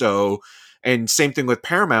more so. And same thing with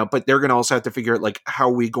Paramount, but they're going to also have to figure out like how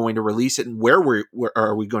are we going to release it and where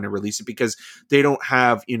are we going to release it because they don't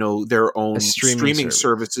have their A own streaming service.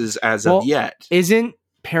 services as of Well, yet. isn't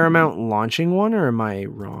Paramount launching one, or am I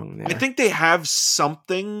wrong there? I think they have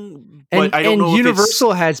something, and but I don't know if it's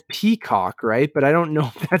Universal has Peacock, right? But I don't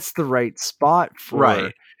know if that's the right spot for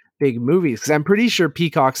right. big movies, because I'm pretty sure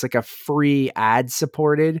Peacock's like a free ad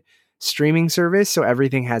supported streaming service, so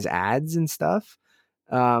everything has ads and stuff.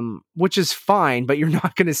 Which is fine, but you're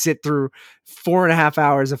not going to sit through 4.5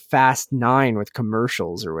 hours of Fast 9 with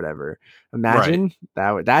commercials or whatever. Right. Imagine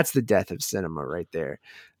that's the death of cinema right there.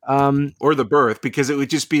 Or the birth, because it would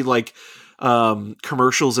just be like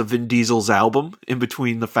commercials of Vin Diesel's album in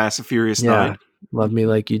between the Fast and Furious Yeah, 9. love me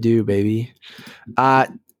like you do, baby.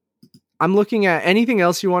 I'm looking at anything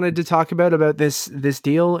else you wanted to talk about this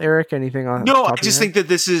deal, Eric? Anything on No, I top of your just head? think that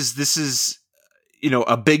this is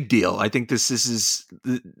a big deal. I think this is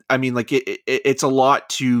I mean like it's a lot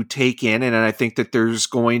to take in, and I think that there's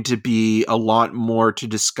going to be a lot more to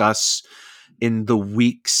discuss in the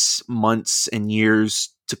weeks, months, and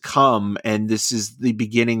years to come. And this is the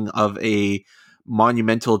beginning of a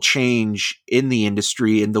monumental change in the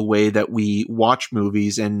industry in the way that we watch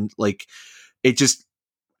movies. And like, it just,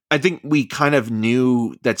 I think we kind of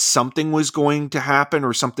knew that something was going to happen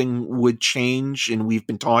or something would change, and we've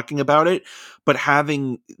been talking about it. But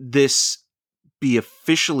having this be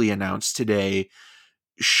officially announced today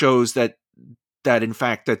shows that in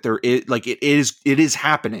fact that there is like it is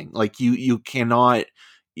happening. Like you cannot,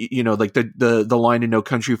 like the line in No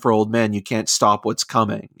Country for Old Men, you can't stop what's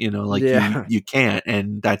coming, like Yeah. you can't.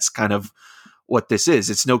 And that's kind of what this is.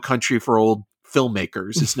 It's no country for old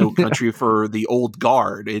filmmakers. It's no country for the old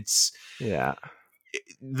guard. It's Yeah.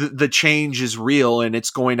 the change is real, and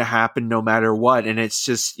it's going to happen no matter what. And it's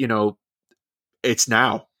just, it's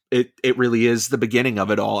now. It really is the beginning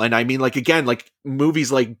of it all. And I mean, like, again, like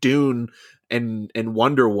movies like Dune and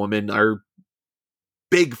Wonder Woman are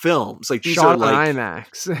big films. Like, these are Shot on like,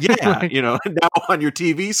 IMAX. yeah, Like, now on your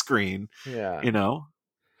TV screen, yeah. you know.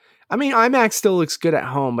 I mean, IMAX still looks good at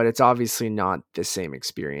home, but it's obviously not the same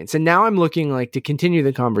experience. And now I'm looking, like, to continue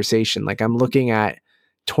the conversation, like I'm looking at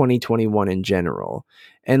 2021 in general.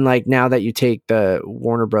 And like now that you take the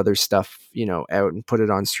Warner Brothers stuff, out and put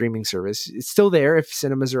it on streaming service, it's still there if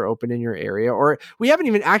cinemas are open in your area. Or we haven't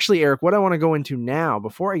even actually, Eric, what I want to go into now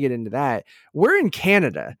before I get into that, we're in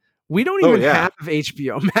Canada. We don't Oh even yeah. have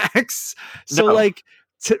HBO Max. So No. like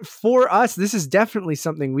for us, this is definitely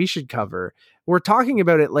something we should cover. We're talking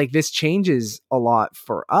about it like this changes a lot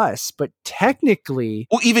for us, but technically,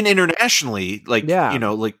 Well, even internationally, like, yeah,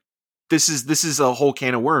 like this is a whole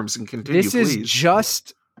can of worms. And continue, this is please.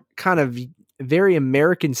 just kind of very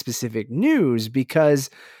American specific news because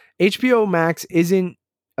HBO Max isn't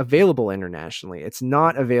available internationally. It's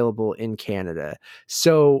not available in Canada.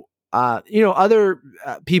 So, other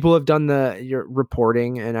people have done your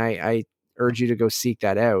reporting, and I urge you to go seek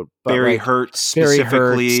that out. But Barry like Hertz Barry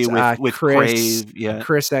specifically Hertz, with Chris, Crave. Yeah.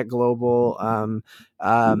 Chris at Global,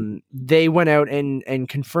 they went out and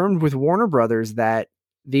confirmed with Warner Brothers that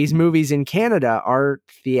these movies in Canada are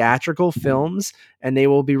theatrical films, and they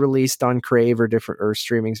will be released on Crave or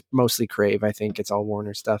streaming, mostly Crave. I think it's all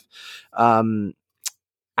Warner stuff.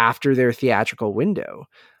 After their theatrical window.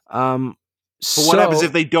 But what happens if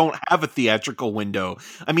So they don't have a theatrical window?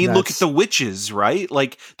 I mean, look at that's The Witches, right?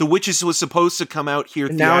 Like, The Witches was supposed to come out here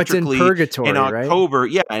now it's in theatrically in purgatory, right? October.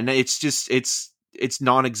 Yeah, and it's just it's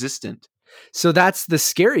non-existent. So that's the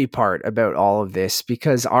scary part about all of this,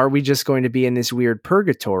 because are we just going to be in this weird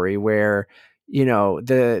purgatory where,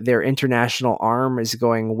 their international arm is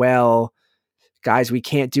going, well, guys, we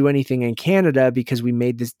can't do anything in Canada because we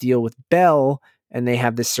made this deal with Bell and they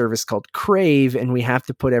have this service called Crave and we have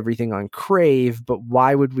to put everything on Crave. But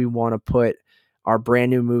why would we want to put our brand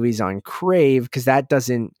new movies on Crave? Because that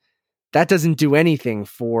doesn't do anything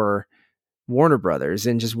for Warner Brothers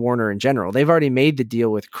and just Warner in general. They've already made the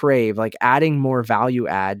deal with Crave. Like adding more value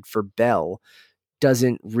add for Bell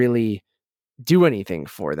doesn't really do anything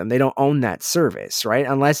for them. They don't own that service, right?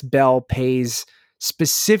 Unless Bell pays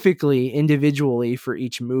specifically individually for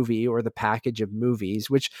each movie or the package of movies,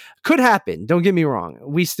 which could happen. Don't get me wrong.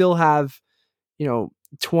 We still have,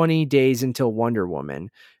 20 days until Wonder Woman.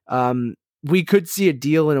 We could see a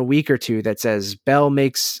deal in a week or two that says Bell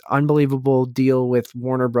makes unbelievable deal with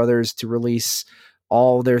Warner Brothers to release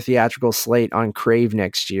all their theatrical slate on Crave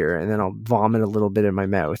next year, and then I'll vomit a little bit in my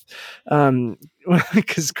mouth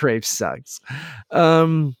because Crave sucks.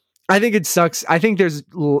 I think it sucks. I think there's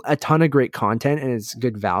a ton of great content and it's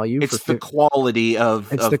good value. It's the quality it's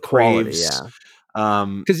the of quality, Crave's yeah.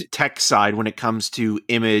 Because tech side when it comes to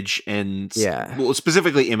image and yeah, well,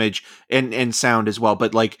 specifically image and sound as well.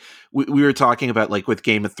 But like we were talking about, like with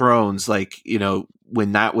Game of Thrones, like,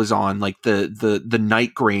 when that was on, like the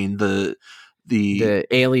night grain, the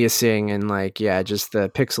aliasing and just the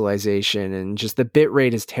pixelization and just the bit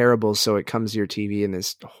rate is terrible. So it comes to your TV and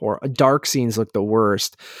this dark scenes look the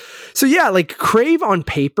worst. So yeah, like Crave on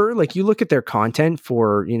paper, like you look at their content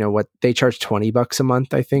for, what they charge $20 a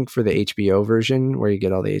month, I think, for the HBO version where you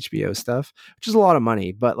get all the HBO stuff, which is a lot of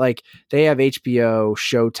money, but like they have HBO,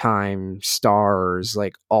 Showtime, Stars,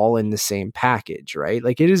 like all in the same package, right?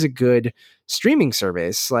 Like it is a good streaming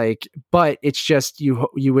service, like, but it's just you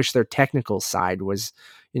wish their technical side was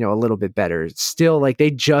a little bit better. Still, like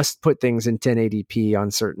they just put things in 1080p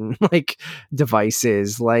on certain like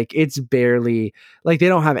devices. Like it's barely, like they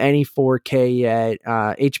don't have any 4K yet.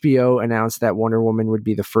 HBO announced that Wonder Woman would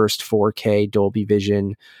be the first 4K Dolby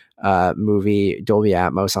Vision movie, Dolby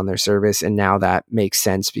Atmos on their service, and now that makes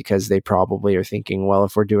sense because they probably are thinking, well,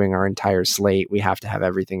 if we're doing our entire slate, we have to have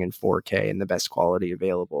everything in 4K and the best quality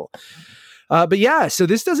available. But yeah, so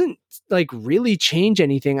this doesn't like really change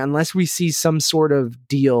anything unless we see some sort of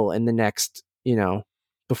deal in the next,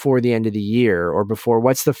 before the end of the year or before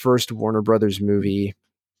what's the first Warner Brothers movie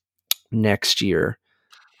next year?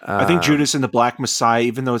 I think Judas and the Black Messiah,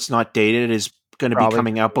 even though it's not dated, is going to be Probably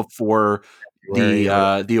coming out before February or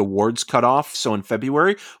whatever. the awards cutoff. So in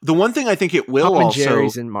February, the one thing I think it will Tom and also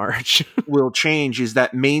Jerry's in March. will change is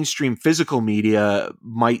that mainstream physical media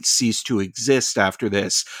might cease to exist after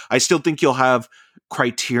this. I still think you'll have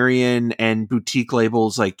Criterion and boutique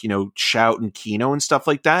labels like, Shout and Kino and stuff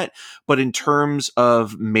like that. But in terms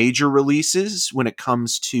of major releases, when it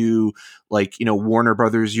comes to like, Warner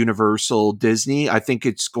Brothers, Universal, Disney, I think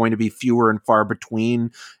it's going to be fewer and far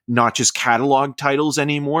between, not just catalog titles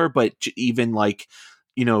anymore, but even like,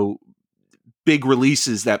 you know, big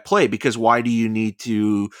releases that play, because why do you need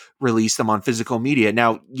to release them on physical media?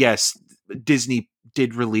 Now, yes, Disney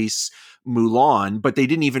did release Mulan, but they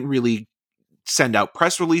didn't even really send out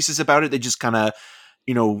press releases about it. They just kind of,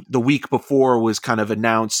 the week before was kind of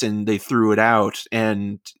announced and they threw it out.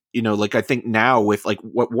 And, like I think now with like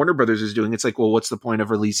what Warner Brothers is doing, it's like, well, what's the point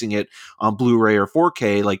of releasing it on Blu-ray or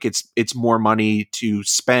 4K? Like it's more money to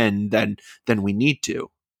spend than we need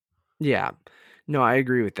to. Yeah. No, I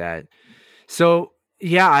agree with that. So,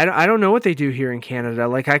 yeah, I don't know what they do here in Canada.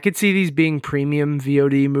 Like, I could see these being premium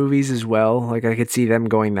VOD movies as well. Like, I could see them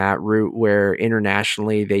going that route where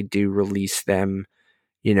internationally they do release them,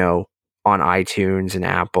 you know, on iTunes and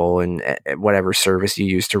Apple and whatever service you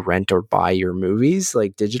use to rent or buy your movies,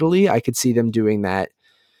 like digitally. I could see them doing that,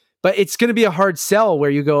 but it's going to be a hard sell where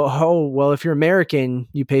you go, oh, well, if you're American,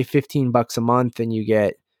 you pay $15 a month and you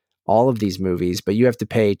get all of these movies, but you have to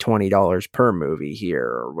pay $20 per movie here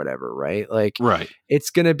or whatever, right? Like Right.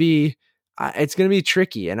 it's going to be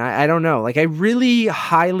tricky. And I don't know, like I really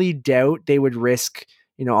highly doubt they would risk,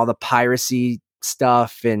 all the piracy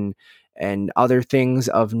stuff and other things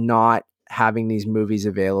of not having these movies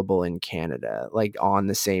available in Canada, like on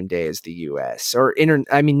the same day as the US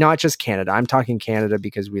I mean, not just Canada. I'm talking Canada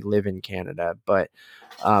because we live in Canada, but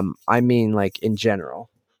I mean like in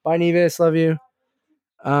general. Bye, Nevis. Love you.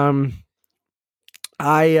 Um,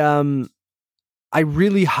 I, um, I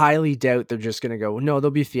really highly doubt they're just going to go, no,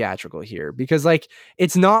 they'll be theatrical here because like,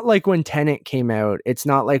 it's not like when Tenet came out. It's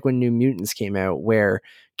not like when New Mutants came out where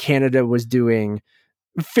Canada was doing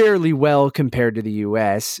fairly well compared to the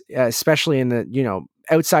US, especially in the,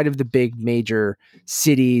 outside of the big major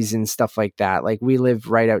cities and stuff like that. Like we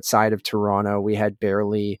live right outside of Toronto. We had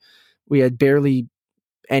barely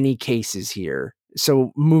any cases here.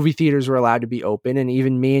 So movie theaters were allowed to be open and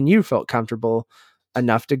even me and you felt comfortable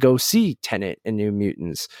enough to go see Tenet and New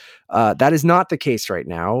Mutants. That is not the case right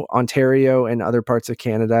now. Ontario and other parts of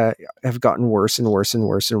Canada have gotten worse and worse and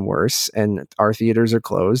worse and worse, and our theaters are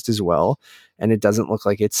closed as well. And it doesn't look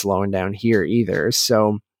like it's slowing down here either.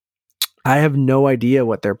 So I have no idea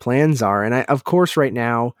what their plans are. And of course, right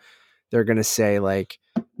now they're going to say like,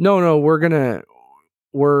 no,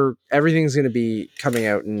 everything's going to be coming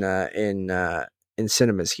out in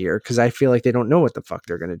cinemas here because I feel like they don't know what the fuck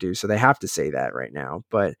they're going to do, so they have to say that right now.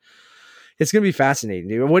 But it's going to be fascinating,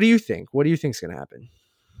 dude. What do you think? What do you think's going to happen?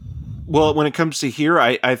 Well, when it comes to here,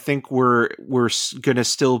 I think we're going to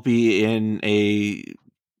still be in a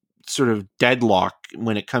sort of deadlock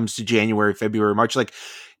when it comes to January, February, March. Like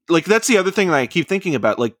that's the other thing that I keep thinking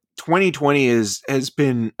about. Like 2020 has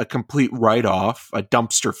been a complete write off, a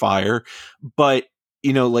dumpster fire. But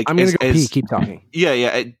like I'm going to go pee. Keep talking.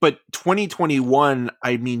 yeah. But 2021,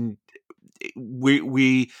 I mean,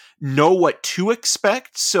 we know what to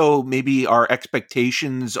expect, so maybe our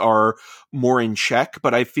expectations are more in check.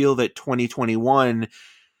 But I feel that 2021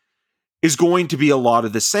 is going to be a lot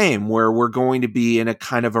of the same, where we're going to be in a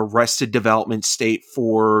kind of arrested development state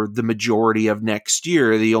for the majority of next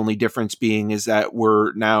year. The only difference being is that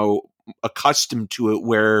we're now accustomed to it,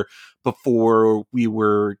 where before we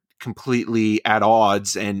were completely at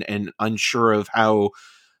odds and unsure of how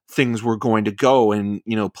things were going to go, and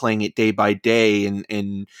playing it day by day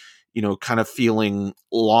and kind of feeling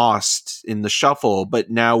lost in the shuffle.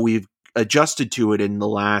 But now we've adjusted to it in the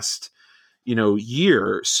last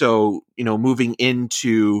year. So moving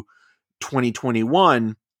into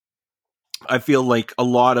 2021, I feel like a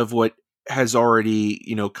lot of what has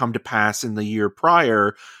already come to pass in the year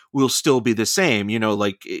prior will still be the same.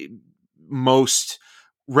 Like most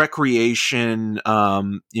recreation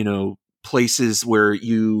places where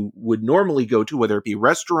you would normally go to, whether it be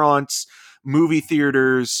restaurants, movie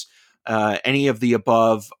theaters, any of the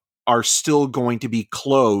above, are still going to be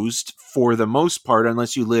closed for the most part,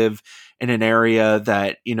 unless you live in an area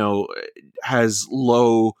that has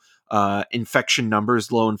low infection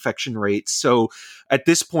numbers, low infection rates. So at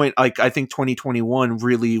this point, like I think 2021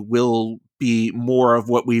 really will be more of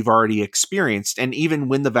what we've already experienced. And even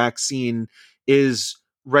when the vaccine is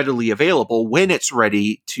readily available, when it's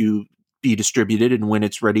ready to be distributed and when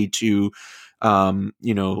it's ready to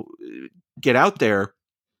get out there,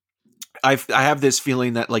 I have this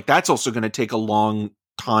feeling that like that's also going to take a long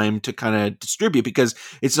time to kind of distribute, because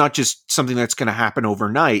it's not just something that's going to happen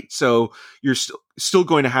overnight. So you're still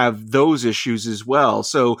going to have those issues as well.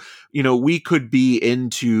 So, we could be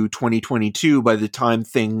into 2022 by the time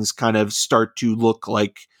things kind of start to look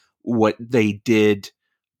like what they did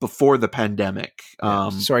before the pandemic. Yeah.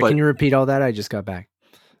 Sorry, can But you repeat all that? I just got back.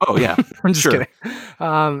 oh yeah, I'm just sure.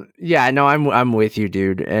 kidding. Yeah, no, I'm with you,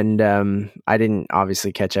 dude. And I didn't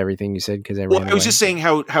obviously catch everything you said because I Well, ran I was away. just saying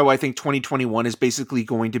how I think 2021 is basically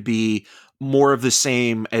going to be more of the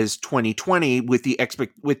same as 2020, with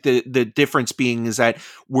the difference being is that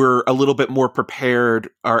we're a little bit more prepared.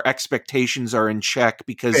 Our expectations are in check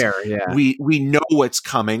because Fair, yeah. we know what's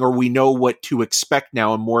coming, or we know what to expect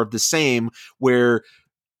now, and more of the same. Where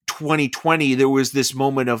 2020 there was this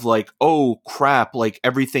moment of like, oh crap, like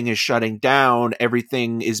everything is shutting down,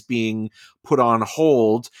 everything is being put on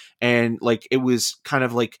hold, and like it was kind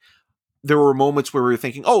of like there were moments where we were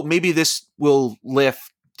thinking, oh, maybe this will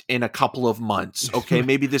lift in a couple of months. Okay,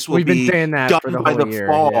 maybe this will We've been be saying that done for the by whole the year.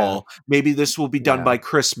 Yeah. fall. Maybe this will be done Yeah. by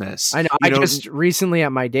Christmas. I know. I just recently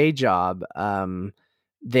at my day job,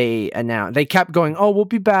 they kept going, "Oh, we'll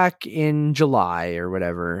be back in July or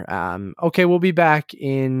whatever." Okay, we'll be back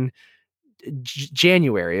in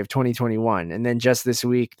January of 2021. And then just this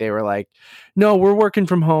week they were like, "No, we're working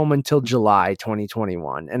from home until July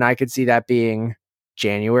 2021." And I could see that being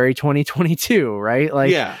January 2022, right?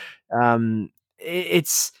 Like Yeah.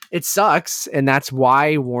 it sucks, and that's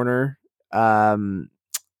why Warner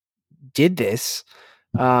did this.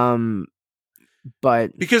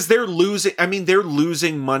 But Because they're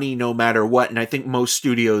losing money no matter what, and I think most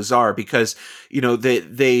studios are, because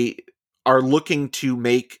they are looking to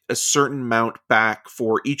make a certain amount back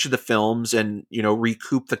for each of the films, and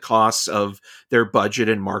recoup the costs of their budget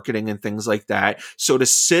and marketing and things like that. So to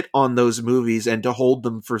sit on those movies and to hold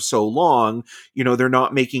them for so long, they're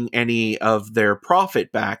not making any of their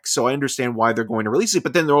profit back. So I understand why they're going to release it,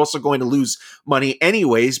 but then they're also going to lose money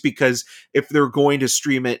anyways, because if they're going to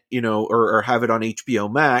stream it, or have it on HBO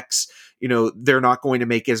Max, they're not going to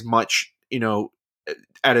make as much,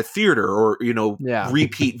 at a theater, or, yeah.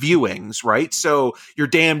 repeat viewings, right? So you're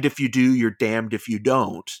damned if you do, you're damned if you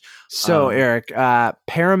don't. So Eric,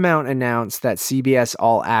 Paramount announced that CBS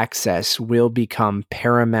All Access will become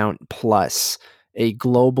Paramount Plus, a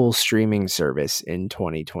global streaming service in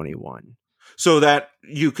 2021. So that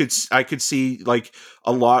I could see like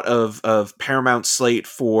a lot of Paramount slate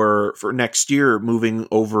for next year moving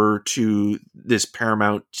over to this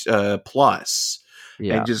Paramount Plus,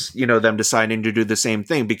 Yeah. and just them deciding to do the same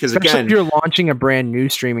thing, because Especially if again, you're launching a brand new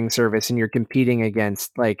streaming service and you're competing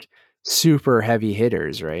against like super heavy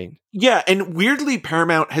hitters, right? yeah, and weirdly,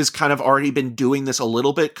 Paramount has kind of already been doing this a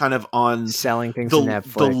little bit, kind of on Selling things to the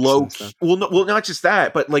Netflix low. and stuff. Well, not just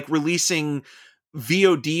that, but like releasing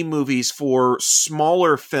VOD movies for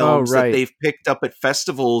smaller Oh, films that right. they've picked up at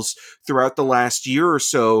festivals throughout the last year or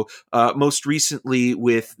so. Most recently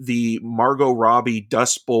with the Margot Robbie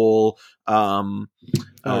Dust Bowl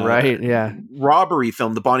Right. Yeah. robbery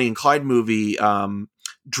film, the Bonnie and Clyde movie,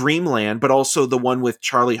 Dreamland, but also the one with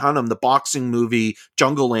Charlie Hunnam, the boxing movie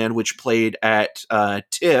Jungle Land, which played at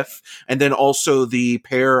TIFF, and then also the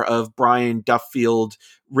pair of Brian Duffield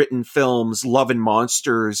written films, Love and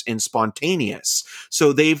Monsters and Spontaneous.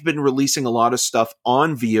 So they've been releasing a lot of stuff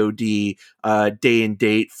on VOD day and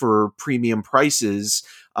date for premium prices.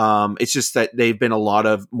 It's just that they've been a lot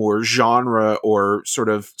of more genre or sort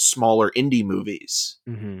of smaller indie movies.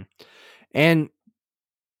 Mm-hmm. And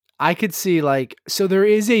I could see like, so there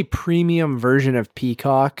is a premium version of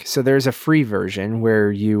Peacock. So there's a free version where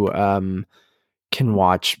you can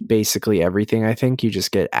watch basically everything. I think you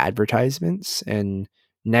just get advertisements and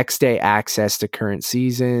next day access to current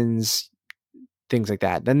seasons, things like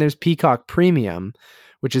that. Then there's Peacock Premium,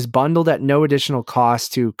 which is bundled at no additional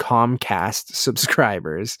cost to Comcast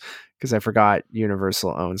subscribers, because I forgot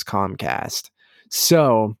Universal owns Comcast.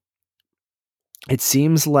 So it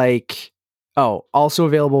seems like, also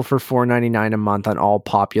available for $4.99 a month on all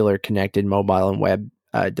popular connected mobile and web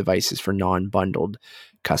devices for non-bundled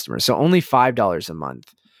customers. So only $5 a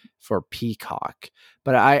month for Peacock.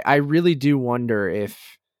 But I really do wonder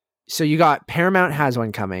if, so you got Paramount has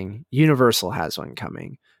one coming, Universal has one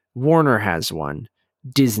coming, Warner has one,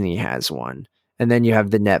 Disney has one, and then you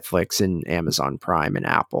have the Netflix and Amazon Prime and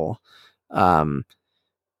Apple.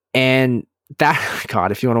 And that,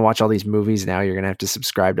 God, if you want to watch all these movies now, you're going to have to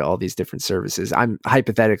subscribe to all these different services. I'm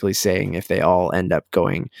hypothetically saying if they all end up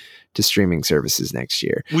going to streaming services next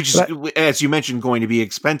year. Which is, as you mentioned, going to be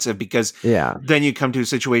expensive, because Yeah. then you come to a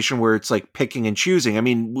situation where it's like picking and choosing. I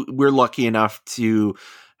mean, we're lucky enough to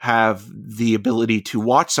have the ability to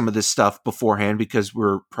watch some of this stuff beforehand because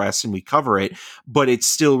we're press and we cover it, but it's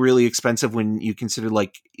still really expensive when you consider,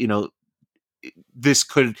 like, this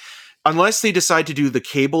could, unless they decide to do the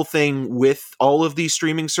cable thing with all of these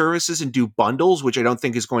streaming services and do bundles, which I don't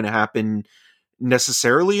think is going to happen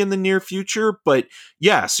necessarily in the near future. But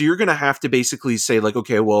yeah, so you're going to have to basically say, like,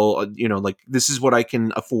 okay, well, like, this is what I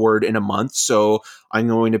can afford in a month, so I'm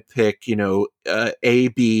going to pick, A,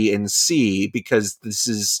 B, and C because this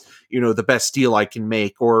is, the best deal I can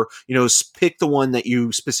make, or, pick the one that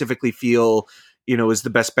you specifically feel, is the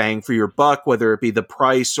best bang for your buck, whether it be the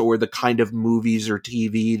price or the kind of movies or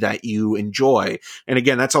TV that you enjoy. And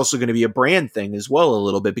again, that's also going to be a brand thing as well, a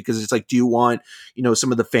little bit, because it's like, do you want,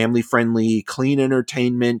 some of the family friendly, clean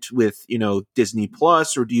entertainment with, Disney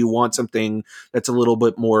Plus, or do you want something that's a little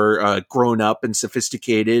bit more grown up and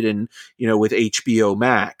sophisticated and, with HBO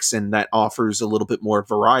Max, and that offers a little bit more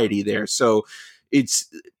variety there. So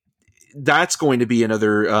that's going to be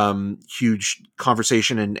another huge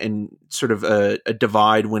conversation and sort of a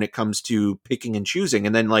divide when it comes to picking and choosing.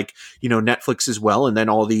 And then, like, Netflix as well. And then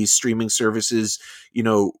all these streaming services,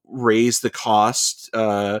 raise the cost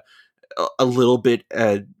a little bit,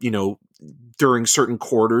 during certain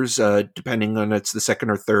quarters, depending on it's the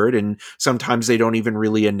second or third. And sometimes they don't even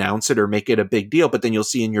really announce it or make it a big deal. But then you'll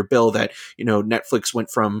see in your bill that, Netflix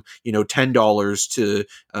went from, $10 to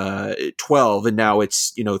 12, and now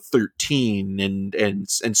it's, 13,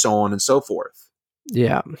 and so on and so forth.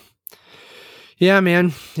 Yeah. Yeah,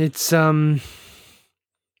 man. It's wild.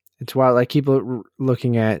 I keep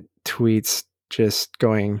looking at tweets just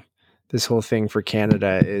going, this whole thing for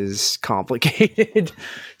Canada is complicated.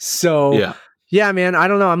 So yeah, man, I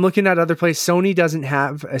don't know. I'm looking at other places. Sony doesn't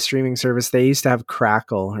have a streaming service. They used to have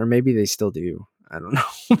Crackle, or maybe they still do. I don't know.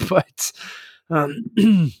 But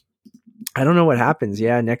I don't know what happens.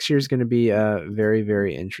 Yeah, next year is going to be very,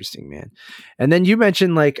 very interesting, man. And then you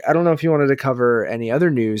mentioned, like, I don't know if you wanted to cover any other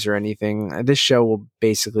news or anything. This show will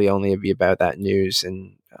basically only be about that news,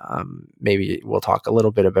 and maybe we'll talk a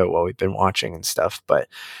little bit about what we've been watching and stuff. But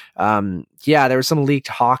yeah, there was some leaked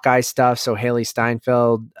Hawkeye stuff. So Haley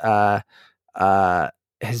Steinfeld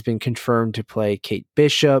has been confirmed to play Kate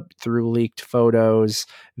Bishop through leaked photos.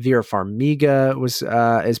 Vera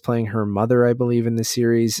Farmiga is playing her mother, I believe, in the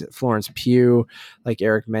series. Florence Pugh, like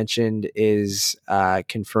Eric mentioned, is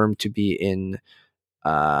confirmed to be in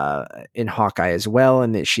Hawkeye as well,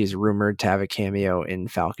 and that she's rumored to have a cameo in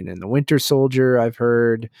Falcon and the Winter Soldier, I've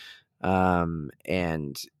heard. So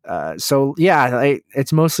yeah,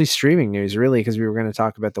 it's mostly streaming news, really, because we were going to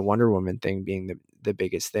talk about the Wonder Woman thing being the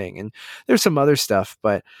biggest thing, and there's some other stuff,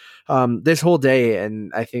 but this whole day,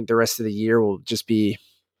 and I think the rest of the year, will just be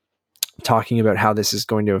talking about how this is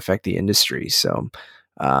going to affect the industry. So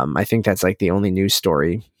I think that's like the only news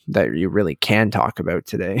story that you really can talk about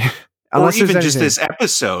today. Or even just this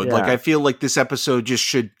episode. Yeah. Like, I feel like this episode just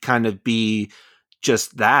should kind of be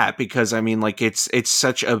just that, because I mean, like, it's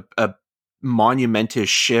such a monumentous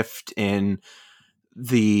shift in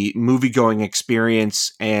the movie-going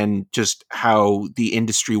experience and just how the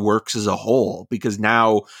industry works as a whole. Because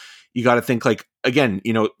now you got to think, like, again,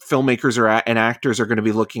 filmmakers and actors are going to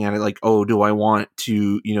be looking at it like, oh, do I want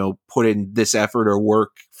to, put in this effort or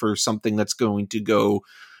work for something that's going to go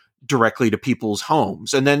directly to people's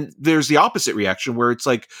homes? And then there's the opposite reaction where it's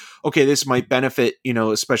like, okay, this might benefit,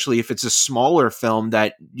 especially if it's a smaller film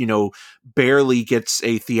that, barely gets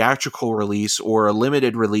a theatrical release or a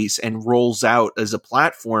limited release and rolls out as a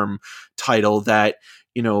platform title that,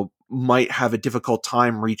 might have a difficult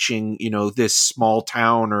time reaching, this small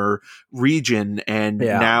town or region, and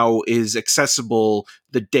now is accessible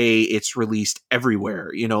the day it's released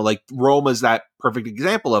everywhere. Like Roma is that perfect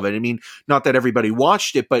example of it. I mean, not that everybody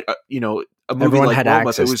watched it, but a movie everyone like had Roma, if it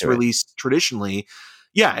access was to released traditionally,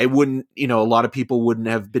 it wouldn't, a lot of people wouldn't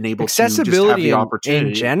have been able to just have accessibility the opportunity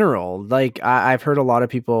in general. Like I've heard a lot of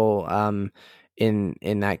people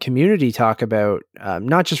in that community talk about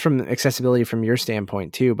not just from accessibility from your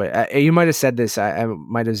standpoint too, but you might have said this, I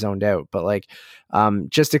might have zoned out, but like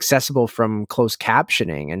just accessible from closed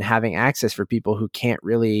captioning and having access for people who can't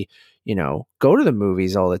really, go to the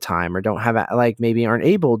movies all the time, or don't have like maybe aren't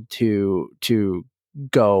able to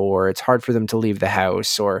go, or it's hard for them to leave the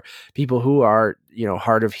house, or people who are,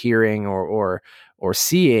 hard of hearing or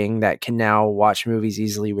seeing that can now watch movies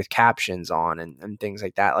easily with captions on and things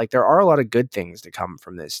like that. Like there are a lot of good things to come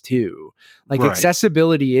from this too. Like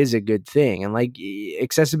accessibility is a good thing. And like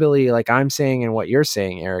accessibility, like I'm saying, and what you're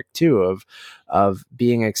saying, Eric, too, of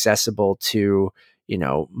being accessible to,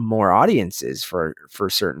 more audiences for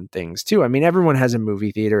certain things too. I mean, everyone has a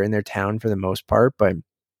movie theater in their town for the most part, but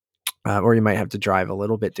or you might have to drive a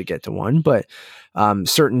little bit to get to one. But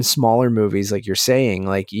certain smaller movies, like you're saying,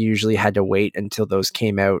 like you usually had to wait until those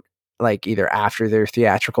came out, like either after their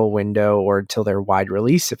theatrical window or until their wide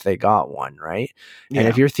release if they got one, right? And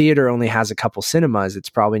if Yeah. your theater only has a couple cinemas, it's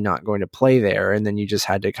probably not going to play there, and then you just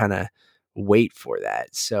had to kind of wait for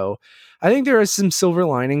that. So I think there are some silver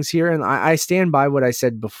linings here, and I stand by what I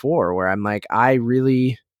said before, where I'm like, I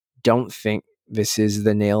really don't think this is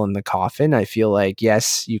the nail in the coffin. I feel like,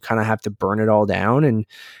 yes, you kind of have to burn it all down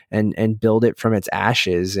and build it from its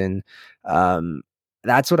ashes. And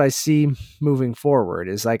that's what I see moving forward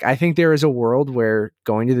is like, I think there is a world where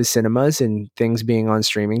going to the cinemas and things being on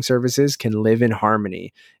streaming services can live in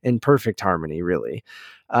harmony, in perfect harmony, really.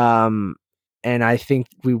 And I think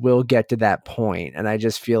we will get to that point. And I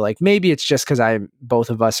just feel like maybe it's just because both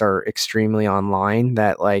of us are extremely online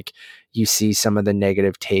that like you see some of the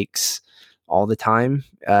negative takes all the time,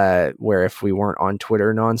 where if we weren't on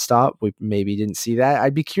Twitter nonstop, we maybe didn't see that.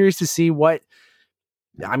 I'd be curious to see what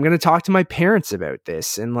I'm going to talk to my parents about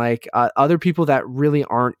this and like other people that really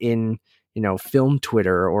aren't in, film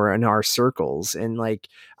Twitter or in our circles. And like,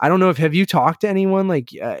 I don't know if, have you talked to anyone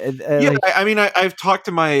Yeah, like I mean, I've talked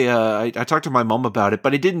to my I talked to my mom about it,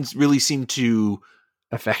 but it didn't really seem to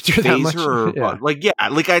affect you that phase much? her. Or, Yeah. like, yeah,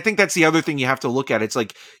 like I think that's the other thing you have to look at. It's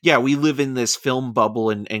like, yeah, we live in this film bubble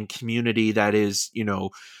and community that is,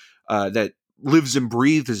 that lives and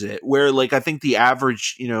breathes it. Where like I think the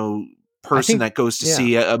average, I person think, that goes to yeah,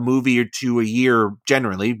 see a movie or two a year,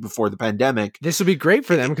 generally before the pandemic, this will be great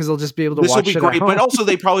for them because they'll just be able to this will be watch it at great, but home. also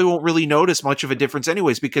they probably won't really notice much of a difference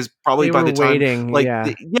anyways, because probably They by were the time, waiting. like,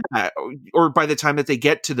 Yeah, yeah, or by the time that they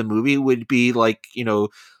get to the movie would be like,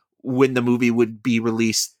 when the movie would be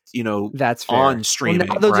released, that's fair. on Well, now streaming,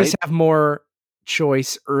 they'll just right? have more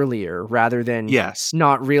choice earlier rather than Yes.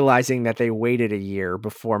 not realizing that they waited a year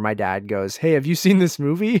before my dad goes, "Hey, have you seen this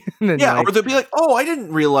movie?" And then Yeah, or like, they'll be like, "Oh, I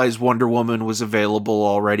didn't realize Wonder Woman was available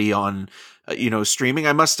already on, streaming.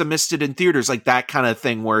 I must have missed it in theaters." Like that kind of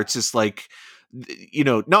thing, where it's just like,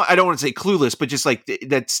 not I don't want to say clueless, but just like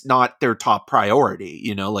that's not their top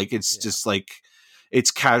priority. Like it's yeah. just like it's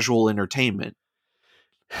casual entertainment.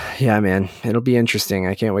 Yeah, man, it'll be interesting.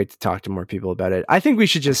 I can't wait to talk to more people about it. I think we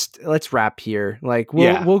should let's wrap here. Like we'll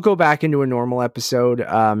Yeah. we'll go back into a normal episode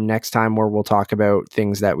next time where we'll talk about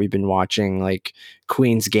things that we've been watching, like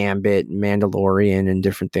Queen's Gambit, Mandalorian, and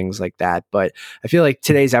different things like that. But I feel like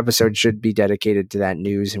today's episode should be dedicated to that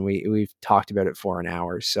news, and we've talked about it for an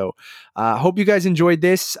hour. So hope you guys enjoyed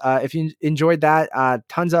this. If you enjoyed that,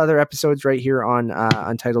 tons of other episodes right here on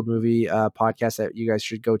Untitled Movie Podcast that you guys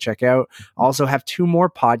should go check out. Also have two more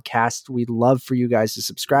podcasts we'd love for you guys to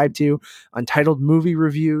subscribe to. Untitled Movie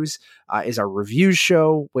Reviews is our review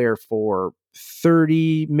show where for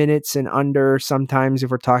 30 minutes and under, sometimes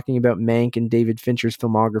if we're talking about Mank and David Fincher's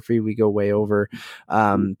filmography, we go way over.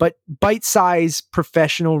 But bite-sized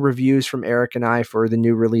professional reviews from Eric and I for the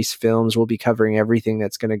new release films. We'll be covering everything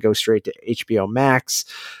that's going to go straight to HBO Max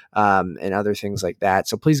and other things like that.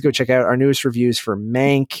 So please go check out our newest reviews for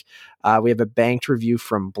Mank. We have a banked review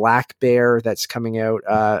from Black Bear that's coming out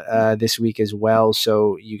this week as well.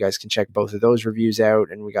 So you guys can check both of those reviews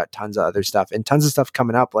out. And we got tons of other stuff and tons of stuff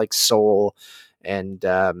coming up like Soul and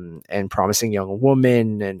Promising Young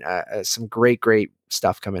Woman and some great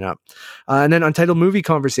stuff coming up. And then Untitled Movie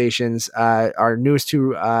Conversations, our newest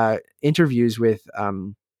two interviews with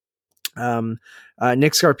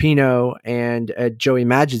Nick Scarpino and Joey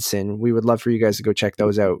Magidson. We would love for you guys to go check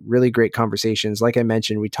those out. Really great conversations. Like I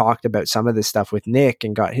mentioned, we talked about some of this stuff with Nick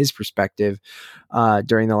and got his perspective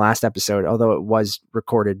during the last episode. Although it was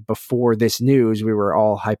recorded before this news, we were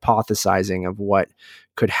all hypothesizing of what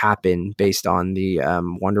could happen based on the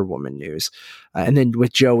Wonder Woman news. And then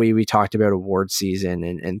with Joey, we talked about award season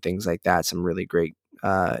and things like that. Some really great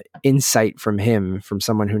insight from him, from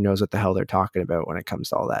someone who knows what the hell they're talking about when it comes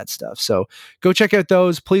to all that stuff. So go check out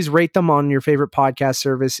those. Please rate them on your favorite podcast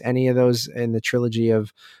service, any of those in the trilogy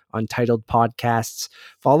of Untitled podcasts.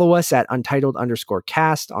 Follow us at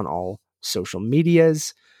Untitled_cast on all social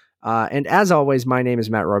medias. And as always, my name is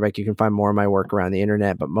Matt Rohrbeck. You can find more of my work around the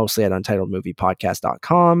internet, but mostly at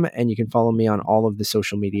UntitledMoviePodcast.com. And you can follow me on all of the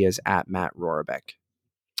social medias at Matt Rohrbeck.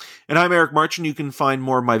 And I'm Eric Marchin. You can find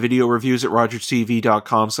more of my video reviews at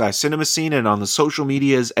rogertv.com/cinemascene and on the social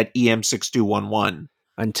medias at EM6211.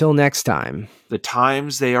 Until next time. The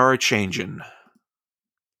times they are a changin'.